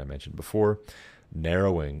voices, which I mentioned before,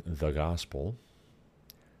 narrowing the gospel,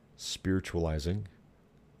 spiritualizing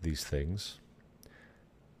these things,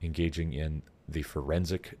 engaging in the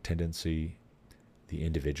forensic tendency, the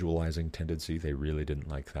individualizing tendency. They really didn't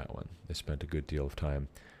like that one. They spent a good deal of time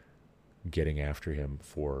getting after him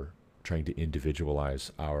for trying to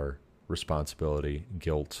individualize our responsibility,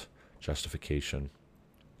 guilt, justification.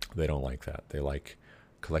 They don't like that. They like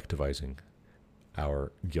collectivizing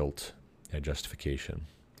our guilt and justification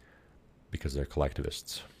because they're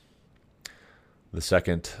collectivists. The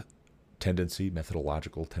second tendency,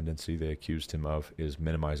 methodological tendency they accused him of, is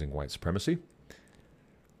minimizing white supremacy.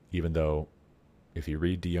 Even though, if you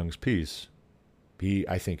read DeYoung's piece, he,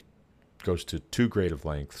 I think, goes to too great of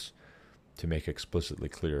lengths to make explicitly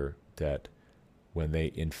clear that when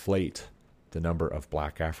they inflate the number of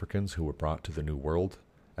black Africans who were brought to the New World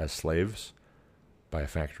as slaves by a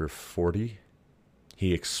factor of 40,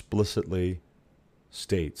 he explicitly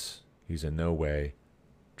states he's in no way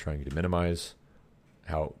trying to minimize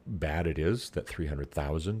how bad it is that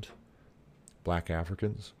 300,000 black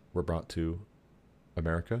Africans were brought to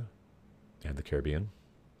America and the Caribbean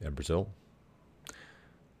and Brazil.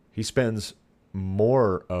 He spends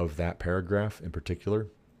more of that paragraph in particular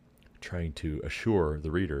trying to assure the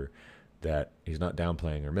reader that he's not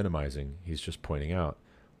downplaying or minimizing. He's just pointing out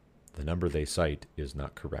the number they cite is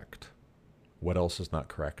not correct. What else is not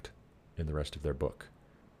correct in the rest of their book?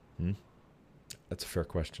 That's a fair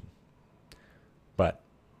question. But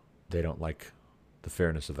they don't like the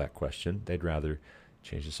fairness of that question. They'd rather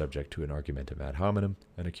change the subject to an argumentum ad hominem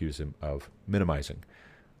and accuse him of minimizing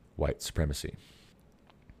white supremacy.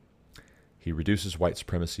 He reduces white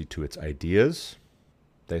supremacy to its ideas,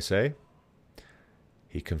 they say.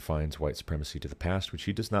 He confines white supremacy to the past, which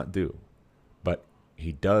he does not do. But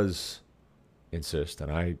he does insist,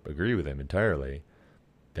 and I agree with him entirely,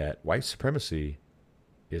 that white supremacy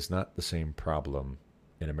is not the same problem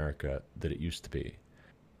in America that it used to be.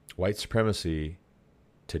 White supremacy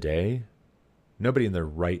today, nobody in their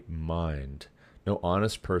right mind, no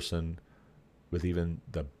honest person with even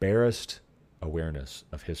the barest awareness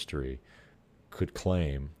of history could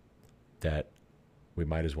claim that we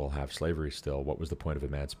might as well have slavery still. What was the point of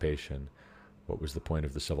emancipation? What was the point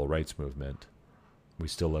of the civil rights movement? We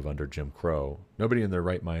still live under Jim Crow. Nobody in their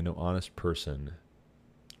right mind, no honest person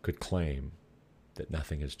could claim that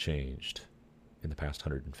nothing has changed in the past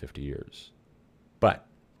 150 years. But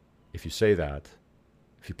if you say that,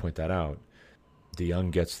 if you point that out, DeYoung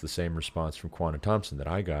gets the same response from Quan and Thompson that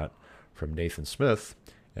I got from Nathan Smith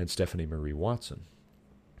and Stephanie Marie Watson.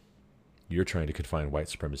 You're trying to confine white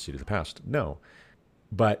supremacy to the past. No.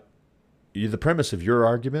 But the premise of your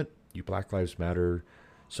argument, you Black Lives Matter,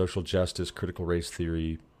 social justice, critical race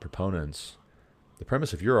theory proponents, the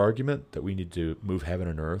premise of your argument that we need to move heaven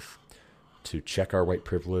and earth, to check our white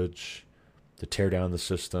privilege, to tear down the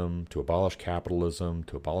system, to abolish capitalism,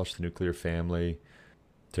 to abolish the nuclear family,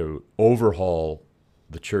 to overhaul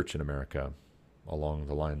the church in America along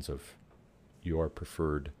the lines of your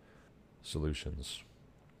preferred solutions.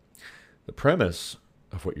 The premise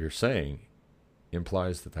of what you're saying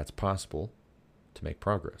implies that that's possible to make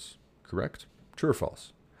progress. Correct? True or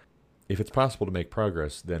false? If it's possible to make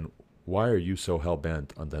progress, then why are you so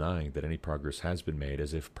hell-bent on denying that any progress has been made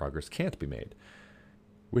as if progress can't be made?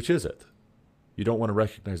 Which is it? You don't want to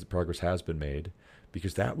recognize that progress has been made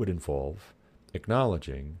because that would involve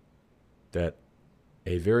acknowledging that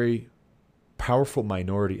a very powerful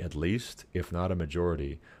minority, at least, if not a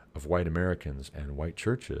majority, of white Americans and white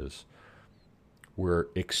churches were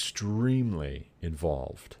extremely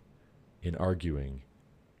involved in arguing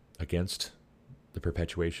against the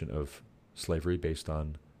perpetuation of slavery based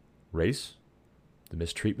on race, the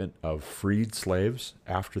mistreatment of freed slaves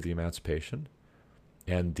after the emancipation,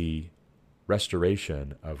 and the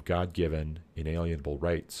restoration of God-given inalienable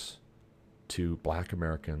rights to Black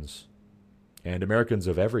Americans and Americans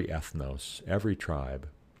of every ethnos, every tribe.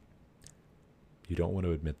 You don't want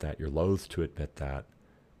to admit that. You're loath to admit that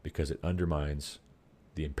because it undermines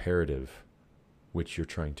the imperative which you're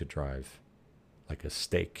trying to drive like a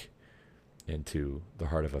stake into the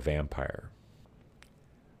heart of a vampire.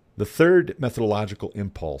 The third methodological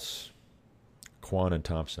impulse, Quan and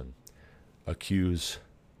Thompson accuse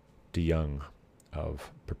DeYoung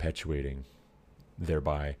of perpetuating,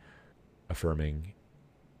 thereby affirming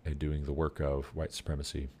and doing the work of white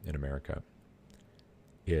supremacy in America,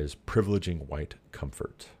 is privileging white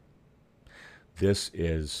comfort. This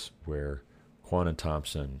is where Quan and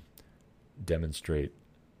Thompson demonstrate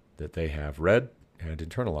that they have read and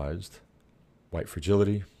internalized white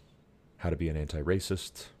fragility, how to be an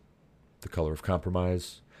anti-racist, the color of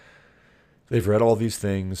compromise. They've read all these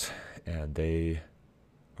things, and they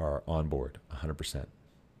are on board 100%,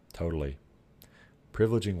 totally.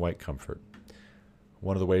 Privileging white comfort.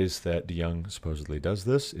 One of the ways that DeYoung supposedly does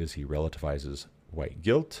this is he relativizes white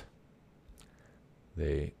guilt.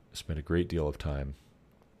 They spend a great deal of time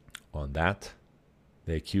on that.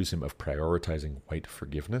 They accuse him of prioritizing white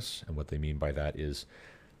forgiveness, and what they mean by that is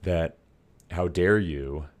that how dare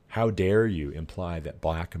you imply that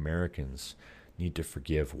black Americans need to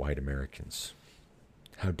forgive white Americans?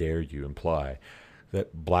 How dare you imply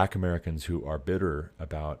that black Americans who are bitter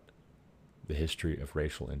about the history of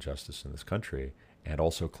racial injustice in this country and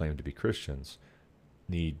also claim to be Christians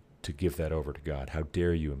need to give that over to God? How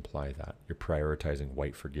dare you imply that? You're prioritizing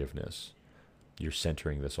white forgiveness. You're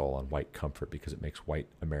centering this all on white comfort because it makes white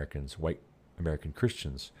American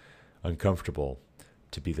Christians uncomfortable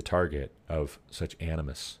to be the target of such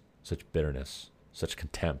animus, such bitterness, such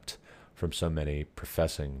contempt from so many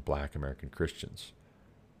professing black American Christians.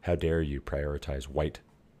 How dare you prioritize white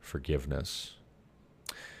forgiveness?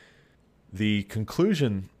 The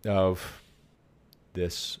conclusion of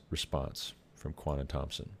this response from Quan and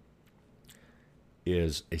Thompson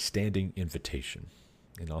is a standing invitation.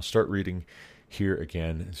 And I'll start reading here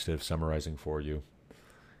again instead of summarizing for you.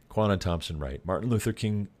 Quan and Thompson write, Martin Luther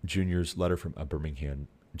King Jr.'s letter from a Birmingham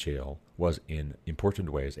jail was in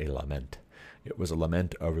important ways a lament. It was a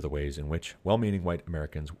lament over the ways in which well-meaning white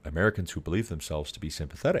Americans who believe themselves to be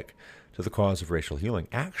sympathetic to the cause of racial healing,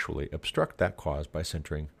 actually obstruct that cause by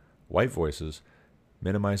centering white voices,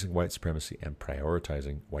 minimizing white supremacy, and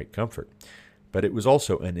prioritizing white comfort. But it was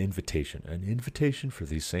also an invitation for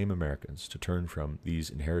these same Americans to turn from these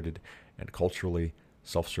inherited and culturally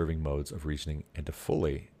self-serving modes of reasoning and to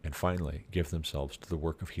fully and finally give themselves to the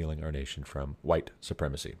work of healing our nation from white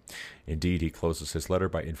supremacy. Indeed, he closes his letter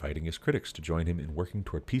by inviting his critics to join him in working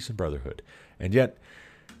toward peace and brotherhood. And yet,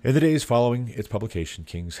 in the days following its publication,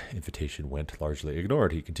 King's invitation went largely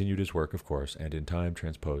ignored. He continued his work, of course, and in time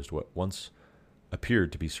transposed what once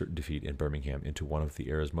appeared to be certain defeat in Birmingham into one of the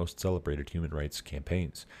era's most celebrated human rights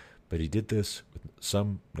campaigns. But he did this, with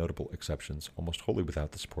some notable exceptions, almost wholly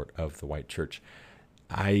without the support of the white church.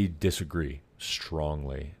 I disagree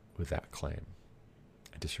strongly with that claim.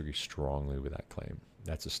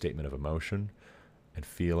 That's a statement of emotion and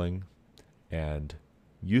feeling and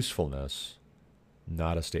usefulness,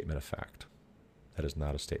 not a statement of fact. That is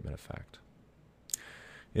not a statement of fact.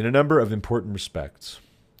 In a number of important respects,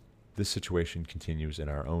 this situation continues in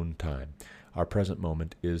our own time. Our present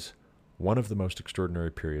moment is one of the most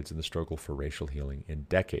extraordinary periods in the struggle for racial healing in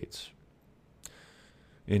decades.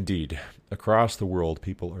 Indeed, across the world,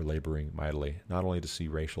 people are laboring mightily, not only to see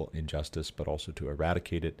racial injustice, but also to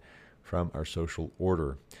eradicate it from our social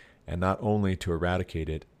order. And not only to eradicate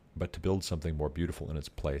it, but to build something more beautiful in its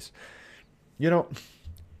place. You know,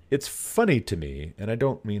 it's funny to me, and I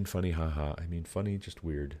don't mean funny haha, I mean funny, just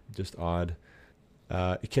weird, just odd.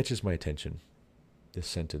 It catches my attention, this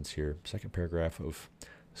sentence here, second paragraph of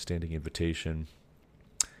standing invitation.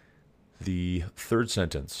 The third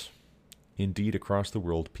sentence, indeed, across the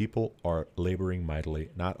world, people are laboring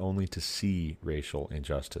mightily not only to see racial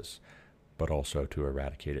injustice, but also to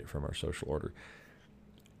eradicate it from our social order.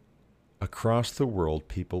 Across the world,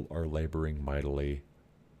 people are laboring mightily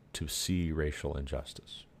to see racial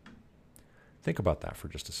injustice. Think about that for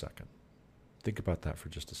just a second.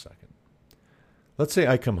 Let's say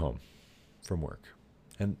I come home from work,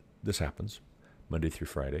 and this happens Monday through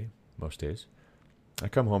Friday, most days. I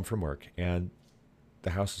come home from work, and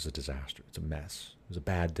the house is a disaster. It's a mess. It was a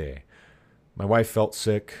bad day. My wife felt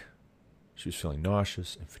sick. She was feeling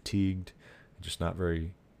nauseous and fatigued and just not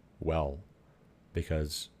very well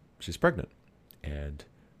because she's pregnant. And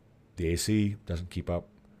the AC doesn't keep up,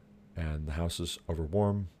 and the house is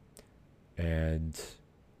overwarm, and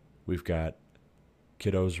we've got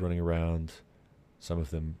kiddos running around, some of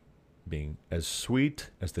them being as sweet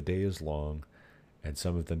as the day is long, and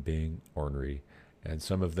some of them being ornery, and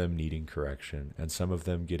some of them needing correction, and some of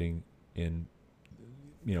them getting in,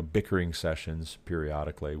 bickering sessions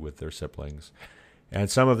periodically with their siblings, and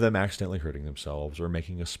some of them accidentally hurting themselves or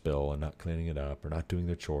making a spill and not cleaning it up or not doing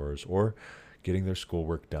their chores or getting their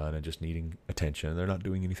schoolwork done and just needing attention. They're not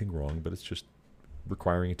doing anything wrong, but it's just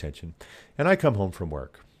requiring attention. And I come home from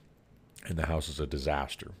work, and the house is a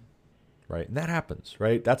disaster, right? And that happens,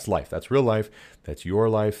 right? That's life. That's real life. That's your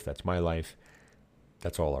life. That's my life.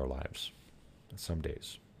 That's all our lives. Some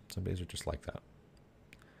days are just like that.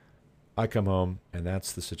 I come home, and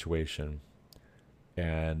that's the situation.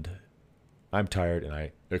 And I'm tired and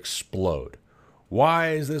I explode.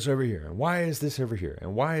 Why is this over here? And why is this over here?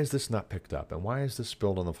 And why is this not picked up? And why is this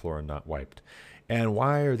spilled on the floor and not wiped? And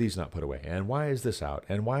why are these not put away? And why is this out?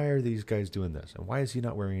 And why are these guys doing this? And why is he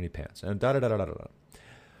not wearing any pants? And da da da da da da.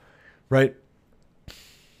 Right?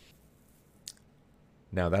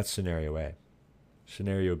 Now that's scenario A.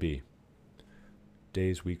 Scenario B.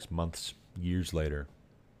 Days, weeks, months, years later,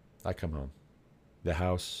 I come home. The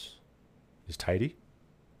house is tidy.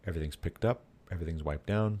 Everything's picked up. Everything's wiped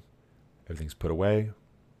down. Everything's put away.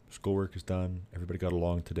 Schoolwork is done. Everybody got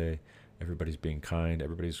along today. Everybody's being kind.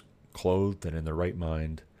 Everybody's clothed and in their right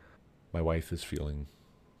mind. My wife is feeling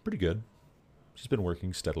pretty good. She's been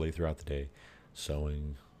working steadily throughout the day,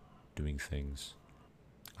 sewing, doing things.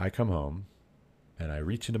 I come home and I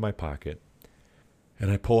reach into my pocket and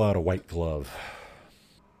I pull out a white glove,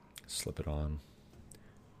 slip it on,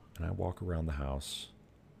 and I walk around the house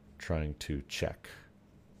trying to check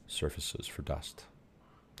surfaces for dust.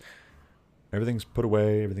 Everything's put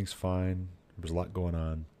away, everything's fine. There's a lot going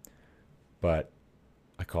on. But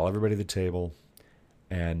I call everybody to the table,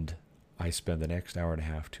 and I spend the next hour and a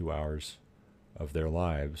half, 2 hours of their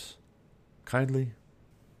lives kindly,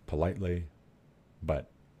 politely,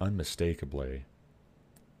 but unmistakably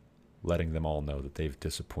letting them all know that they've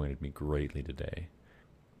disappointed me greatly today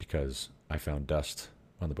because I found dust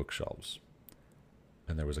on the bookshelves.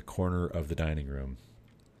 And there was a corner of the dining room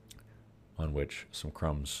on which some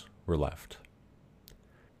crumbs were left.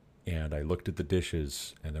 And I looked at the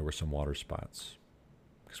dishes, and there were some water spots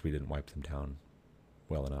because we didn't wipe them down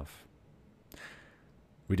well enough.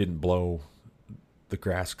 We didn't blow the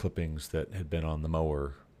grass clippings that had been on the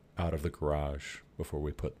mower out of the garage before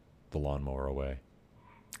we put the lawnmower away.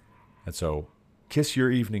 And so, kiss your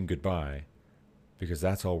evening goodbye, because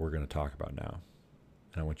that's all we're going to talk about now.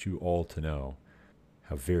 And I want you all to know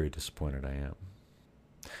how very disappointed I am.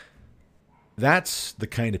 That's the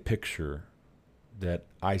kind of picture that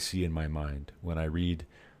I see in my mind when I read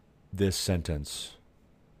this sentence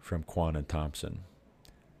from Kwan and Thompson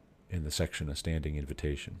in the section A Standing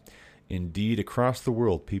Invitation. Indeed, across the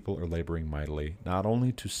world, people are laboring mightily, not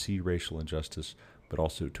only to see racial injustice, but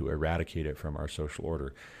also to eradicate it from our social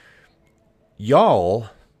order. Y'all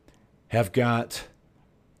have got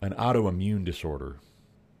an autoimmune disorder,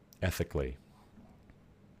 ethically.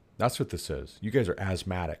 That's what this is. You guys are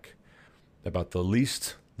asthmatic about the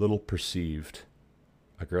least little perceived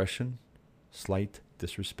aggression, slight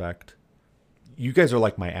disrespect. You guys are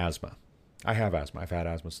like my asthma. I have asthma. I've had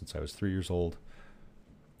asthma since I was 3 years old.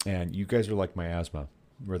 And you guys are like my asthma,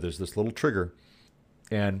 where there's this little trigger,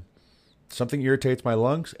 and something irritates my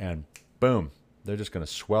lungs, and boom, they're just going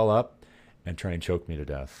to swell up and try and choke me to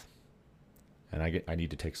death. And I need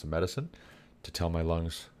to take some medicine to tell my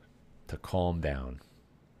lungs to calm down.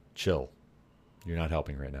 Chill. You're not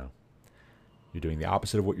helping right now. You're doing the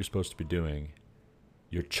opposite of what you're supposed to be doing.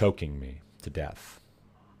 You're choking me to death.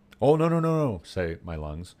 Oh, no, say my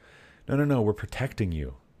lungs. No, we're protecting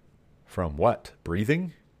you. From what?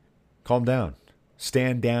 Breathing? Calm down.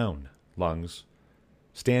 Stand down, lungs.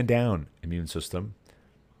 Stand down, immune system.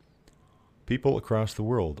 People across the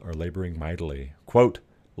world are laboring mightily, quote,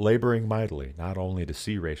 laboring mightily, not only to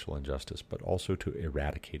see racial injustice, but also to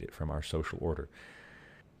eradicate it from our social order.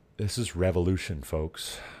 This is revolution,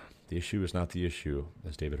 folks. The issue is not the issue,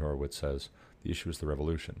 as David Horowitz says. The issue is the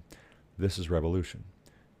revolution. This is revolution.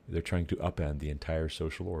 They're trying to upend the entire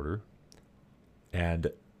social order,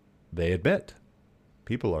 and they admit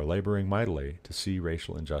people are laboring mightily to see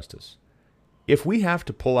racial injustice. If we have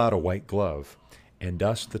to pull out a white glove and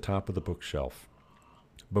dust the top of the bookshelf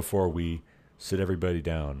before we sit everybody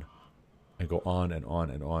down and go on and on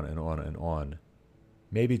and on and on and on,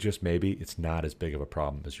 maybe, just maybe, it's not as big of a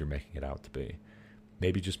problem as you're making it out to be.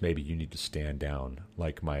 Maybe, just maybe, you need to stand down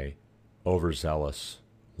like my overzealous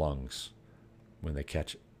lungs when they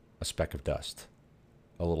catch a speck of dust,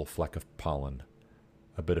 a little fleck of pollen,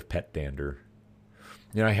 a bit of pet dander.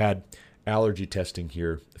 You know, I had allergy testing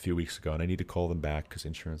here a few weeks ago, and I need to call them back because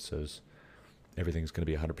insurance says everything's going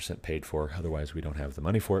to be 100% paid for. Otherwise, we don't have the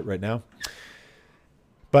money for it right now.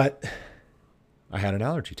 But I had an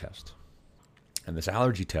allergy test. And this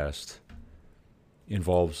allergy test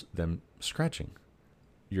involves them scratching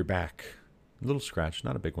your back. A little scratch,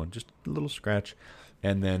 not a big one, just a little scratch.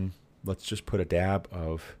 And then let's just put a dab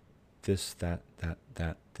of this, that,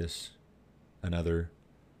 this, another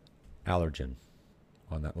allergen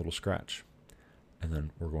on that little scratch. And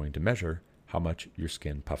then we're going to measure how much your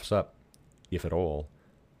skin puffs up, if at all,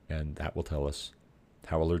 and that will tell us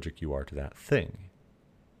how allergic you are to that thing.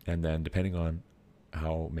 And then depending on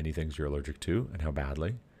how many things you're allergic to and how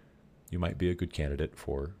badly, you might be a good candidate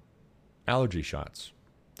for allergy shots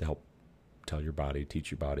to help tell your body,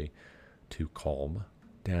 teach your body to calm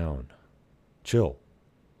down. Chill,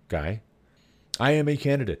 guy. I am a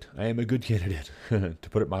candidate. I am a good candidate, to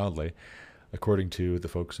put it mildly, according to the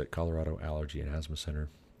folks at Colorado Allergy and Asthma Center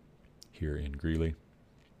here in Greeley.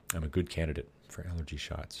 I'm a good candidate for allergy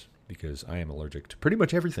shots because I am allergic to pretty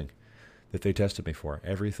much everything that they tested me for,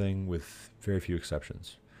 everything with very few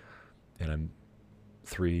exceptions. And I'm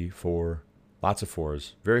 3, 4, lots of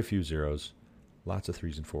 4s, very few 0s, lots of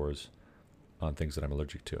 3s and 4s on things that I'm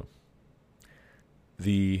allergic to.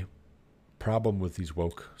 The problem with these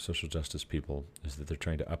woke social justice people is that they're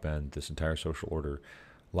trying to upend this entire social order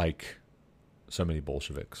like so many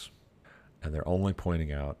Bolsheviks. And they're only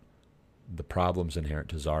pointing out the problems inherent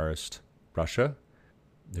to Tsarist Russia.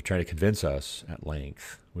 They're trying to convince us at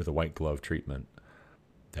length with a white glove treatment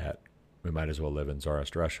that we might as well live in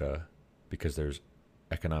Tsarist Russia because there's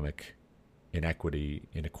economic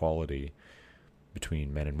inequality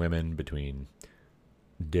between men and women, between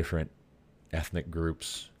different ethnic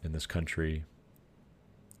groups in this country.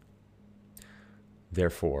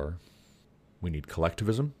 Therefore, we need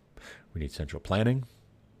collectivism, we need central planning,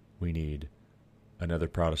 we need another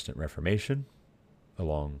Protestant Reformation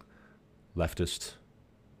along leftist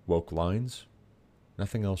woke lines.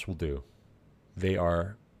 Nothing else will do. They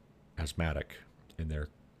are asthmatic in their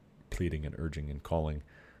pleading and urging and calling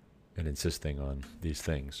and insisting on these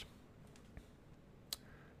things.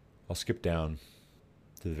 I'll skip down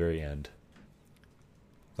to the very end.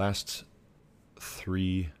 Last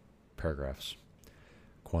 3 paragraphs.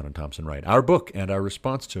 Quan and Thompson write, "Our book and our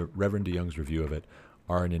response to Reverend DeYoung's review of it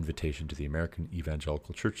are an invitation to the American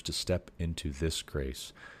Evangelical Church to step into this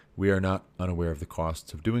grace. We are not unaware of the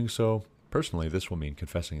costs of doing so. Personally, this will mean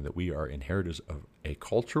confessing that we are inheritors of a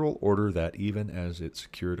cultural order that, even as it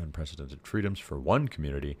secured unprecedented freedoms for one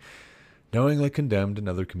community, knowingly condemned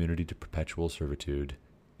another community to perpetual servitude.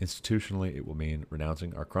 Institutionally, it will mean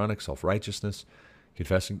renouncing our chronic self-righteousness,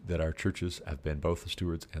 confessing that our churches have been both the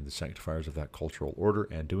stewards and the sanctifiers of that cultural order,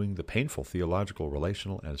 and doing the painful theological,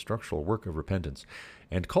 relational, and structural work of repentance.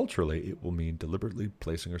 And culturally, it will mean deliberately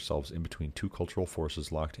placing ourselves in between 2 cultural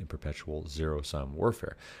forces locked in perpetual zero-sum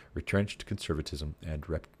warfare, retrenched conservatism and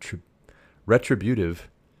retributive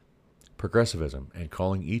progressivism, and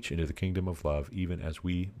calling each into the kingdom of love, even as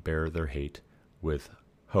we bear their hate with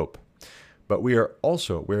hope. But we are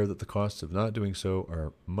also aware that the costs of not doing so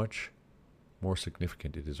are much more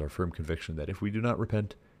significant. It is our firm conviction that if we do not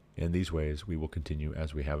repent in these ways, we will continue,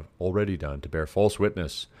 as we have already done, to bear false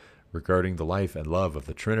witness regarding the life and love of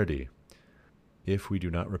the Trinity. If we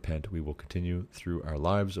do not repent, we will continue through our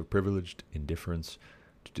lives of privileged indifference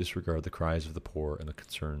to disregard the cries of the poor and the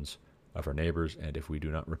concerns of our neighbors, and if we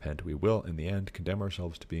do not repent, we will, in the end, condemn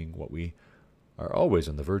ourselves to being what we are always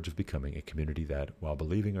on the verge of becoming, a community that, while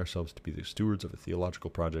believing ourselves to be the stewards of a theological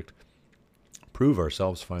project, prove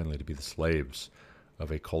ourselves finally to be the slaves of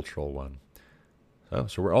a cultural one."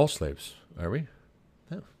 So we're all slaves, are we?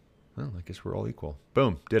 Yeah. Well, I guess we're all equal.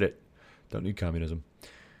 Boom, did it. Don't need communism.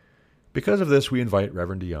 Because of this, we invite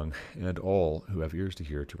Reverend DeYoung and all who have ears to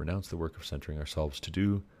hear to renounce the work of centering ourselves, to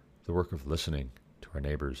do the work of listening to our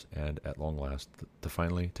neighbors, and at long last, to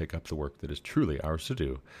finally take up the work that is truly ours to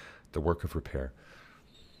do, the work of repair.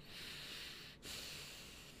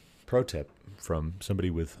 Pro tip from somebody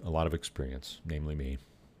with a lot of experience, namely me.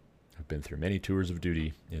 I've been through many tours of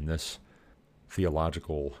duty in this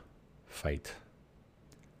theological fight.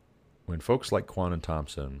 When folks like Quan and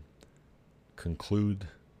Thompson conclude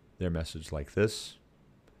their message like this,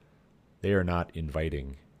 they are not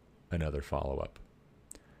inviting another follow-up.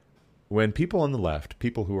 When people on the left,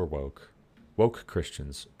 people who are woke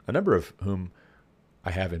Christians, a number of whom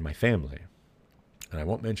I have in my family, and I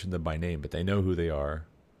won't mention them by name, but they know who they are,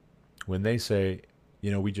 when they say,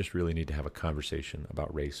 we just really need to have a conversation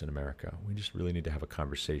about race in America. We just really need to have a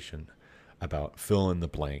conversation about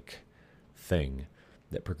fill-in-the-blank thing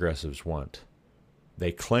that progressives want.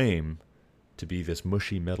 They claim to be this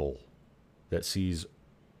mushy middle that sees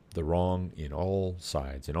the wrong in all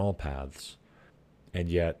sides, in all paths, and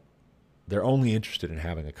yet they're only interested in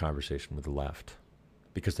having a conversation with the left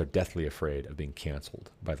because they're deathly afraid of being canceled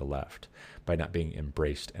by the left, by not being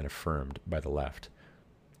embraced and affirmed by the left.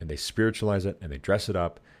 And they spiritualize it, and they dress it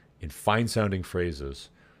up in fine-sounding phrases.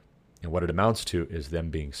 And what it amounts to is them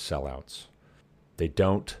being sellouts. They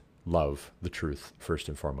don't love the truth, first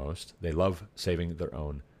and foremost. They love saving their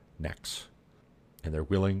own necks. And they're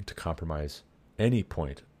willing to compromise any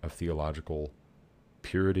point of theological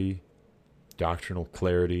purity, doctrinal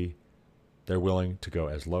clarity. They're willing to go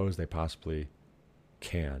as low as they possibly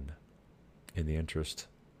can in the interest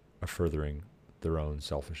of furthering their own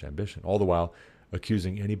selfish ambition, all the while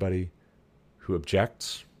accusing anybody who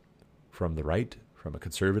objects from the right, from a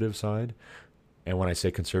conservative side. And when I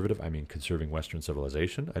say conservative, I mean conserving Western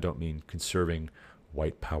civilization. I don't mean conserving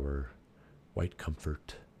white power, white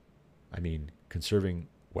comfort. I mean conserving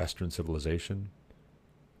Western civilization,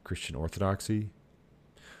 Christian orthodoxy.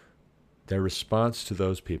 Their response to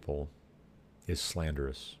those people is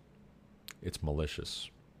slanderous. It's malicious.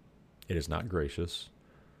 It is not gracious.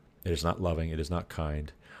 It is not loving. It is not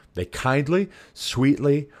kind. They kindly,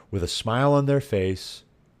 sweetly, with a smile on their face,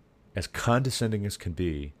 as condescending as can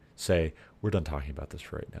be, say, we're done talking about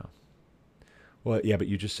this right now. Well, yeah, but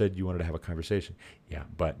you just said you wanted to have a conversation. Yeah,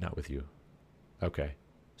 but not with you. Okay.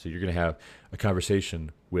 So you're going to have a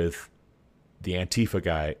conversation with the Antifa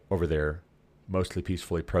guy over there, mostly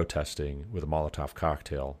peacefully protesting with a Molotov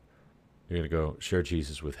cocktail. You're going to go share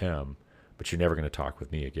Jesus with him, but you're never going to talk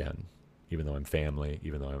with me again, even though I'm family,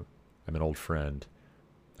 even though I'm an old friend.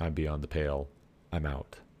 I'm beyond the pale. I'm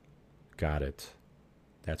out. Got it.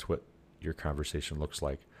 That's what your conversation looks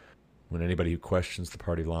like. When anybody who questions the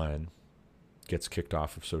party line gets kicked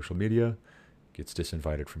off of social media, gets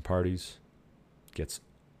disinvited from parties, gets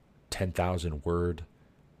 10,000 word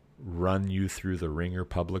run you through the ringer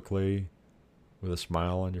publicly with a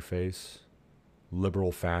smile on your face,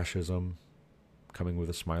 liberal fascism coming with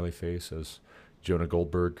a smiley face, as Jonah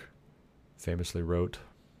Goldberg famously wrote,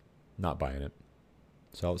 not buying it.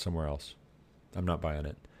 Sell it somewhere else. I'm not buying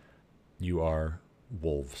it. You are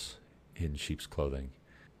wolves in sheep's clothing.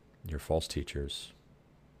 You're false teachers.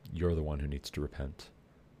 You're the one who needs to repent.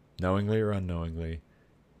 Knowingly or unknowingly,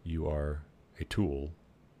 you are a tool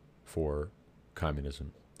for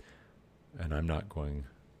communism. And I'm not going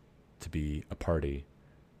to be a party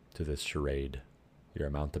to this charade. You're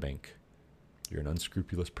a mountebank. You're an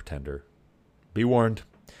unscrupulous pretender. Be warned.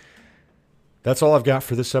 That's all I've got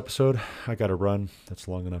for this episode. I got to run. That's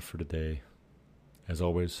long enough for today. As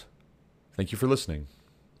always, thank you for listening.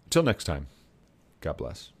 Until next time, God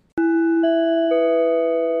bless.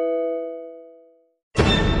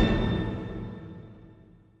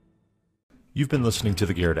 You've been listening to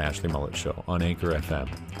The Garrett Ashley Mullet Show on Anchor FM.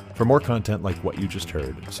 For more content like what you just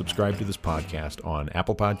heard, subscribe to this podcast on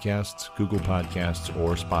Apple Podcasts, Google Podcasts,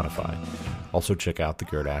 or Spotify. Also check out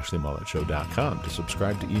thegarrettashleymulletshow.com to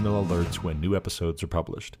subscribe to email alerts when new episodes are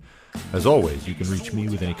published. As always, you can reach me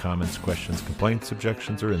with any comments, questions, complaints,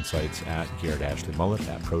 objections, or insights at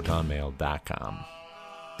garrettashleyMullet@protonmail.com.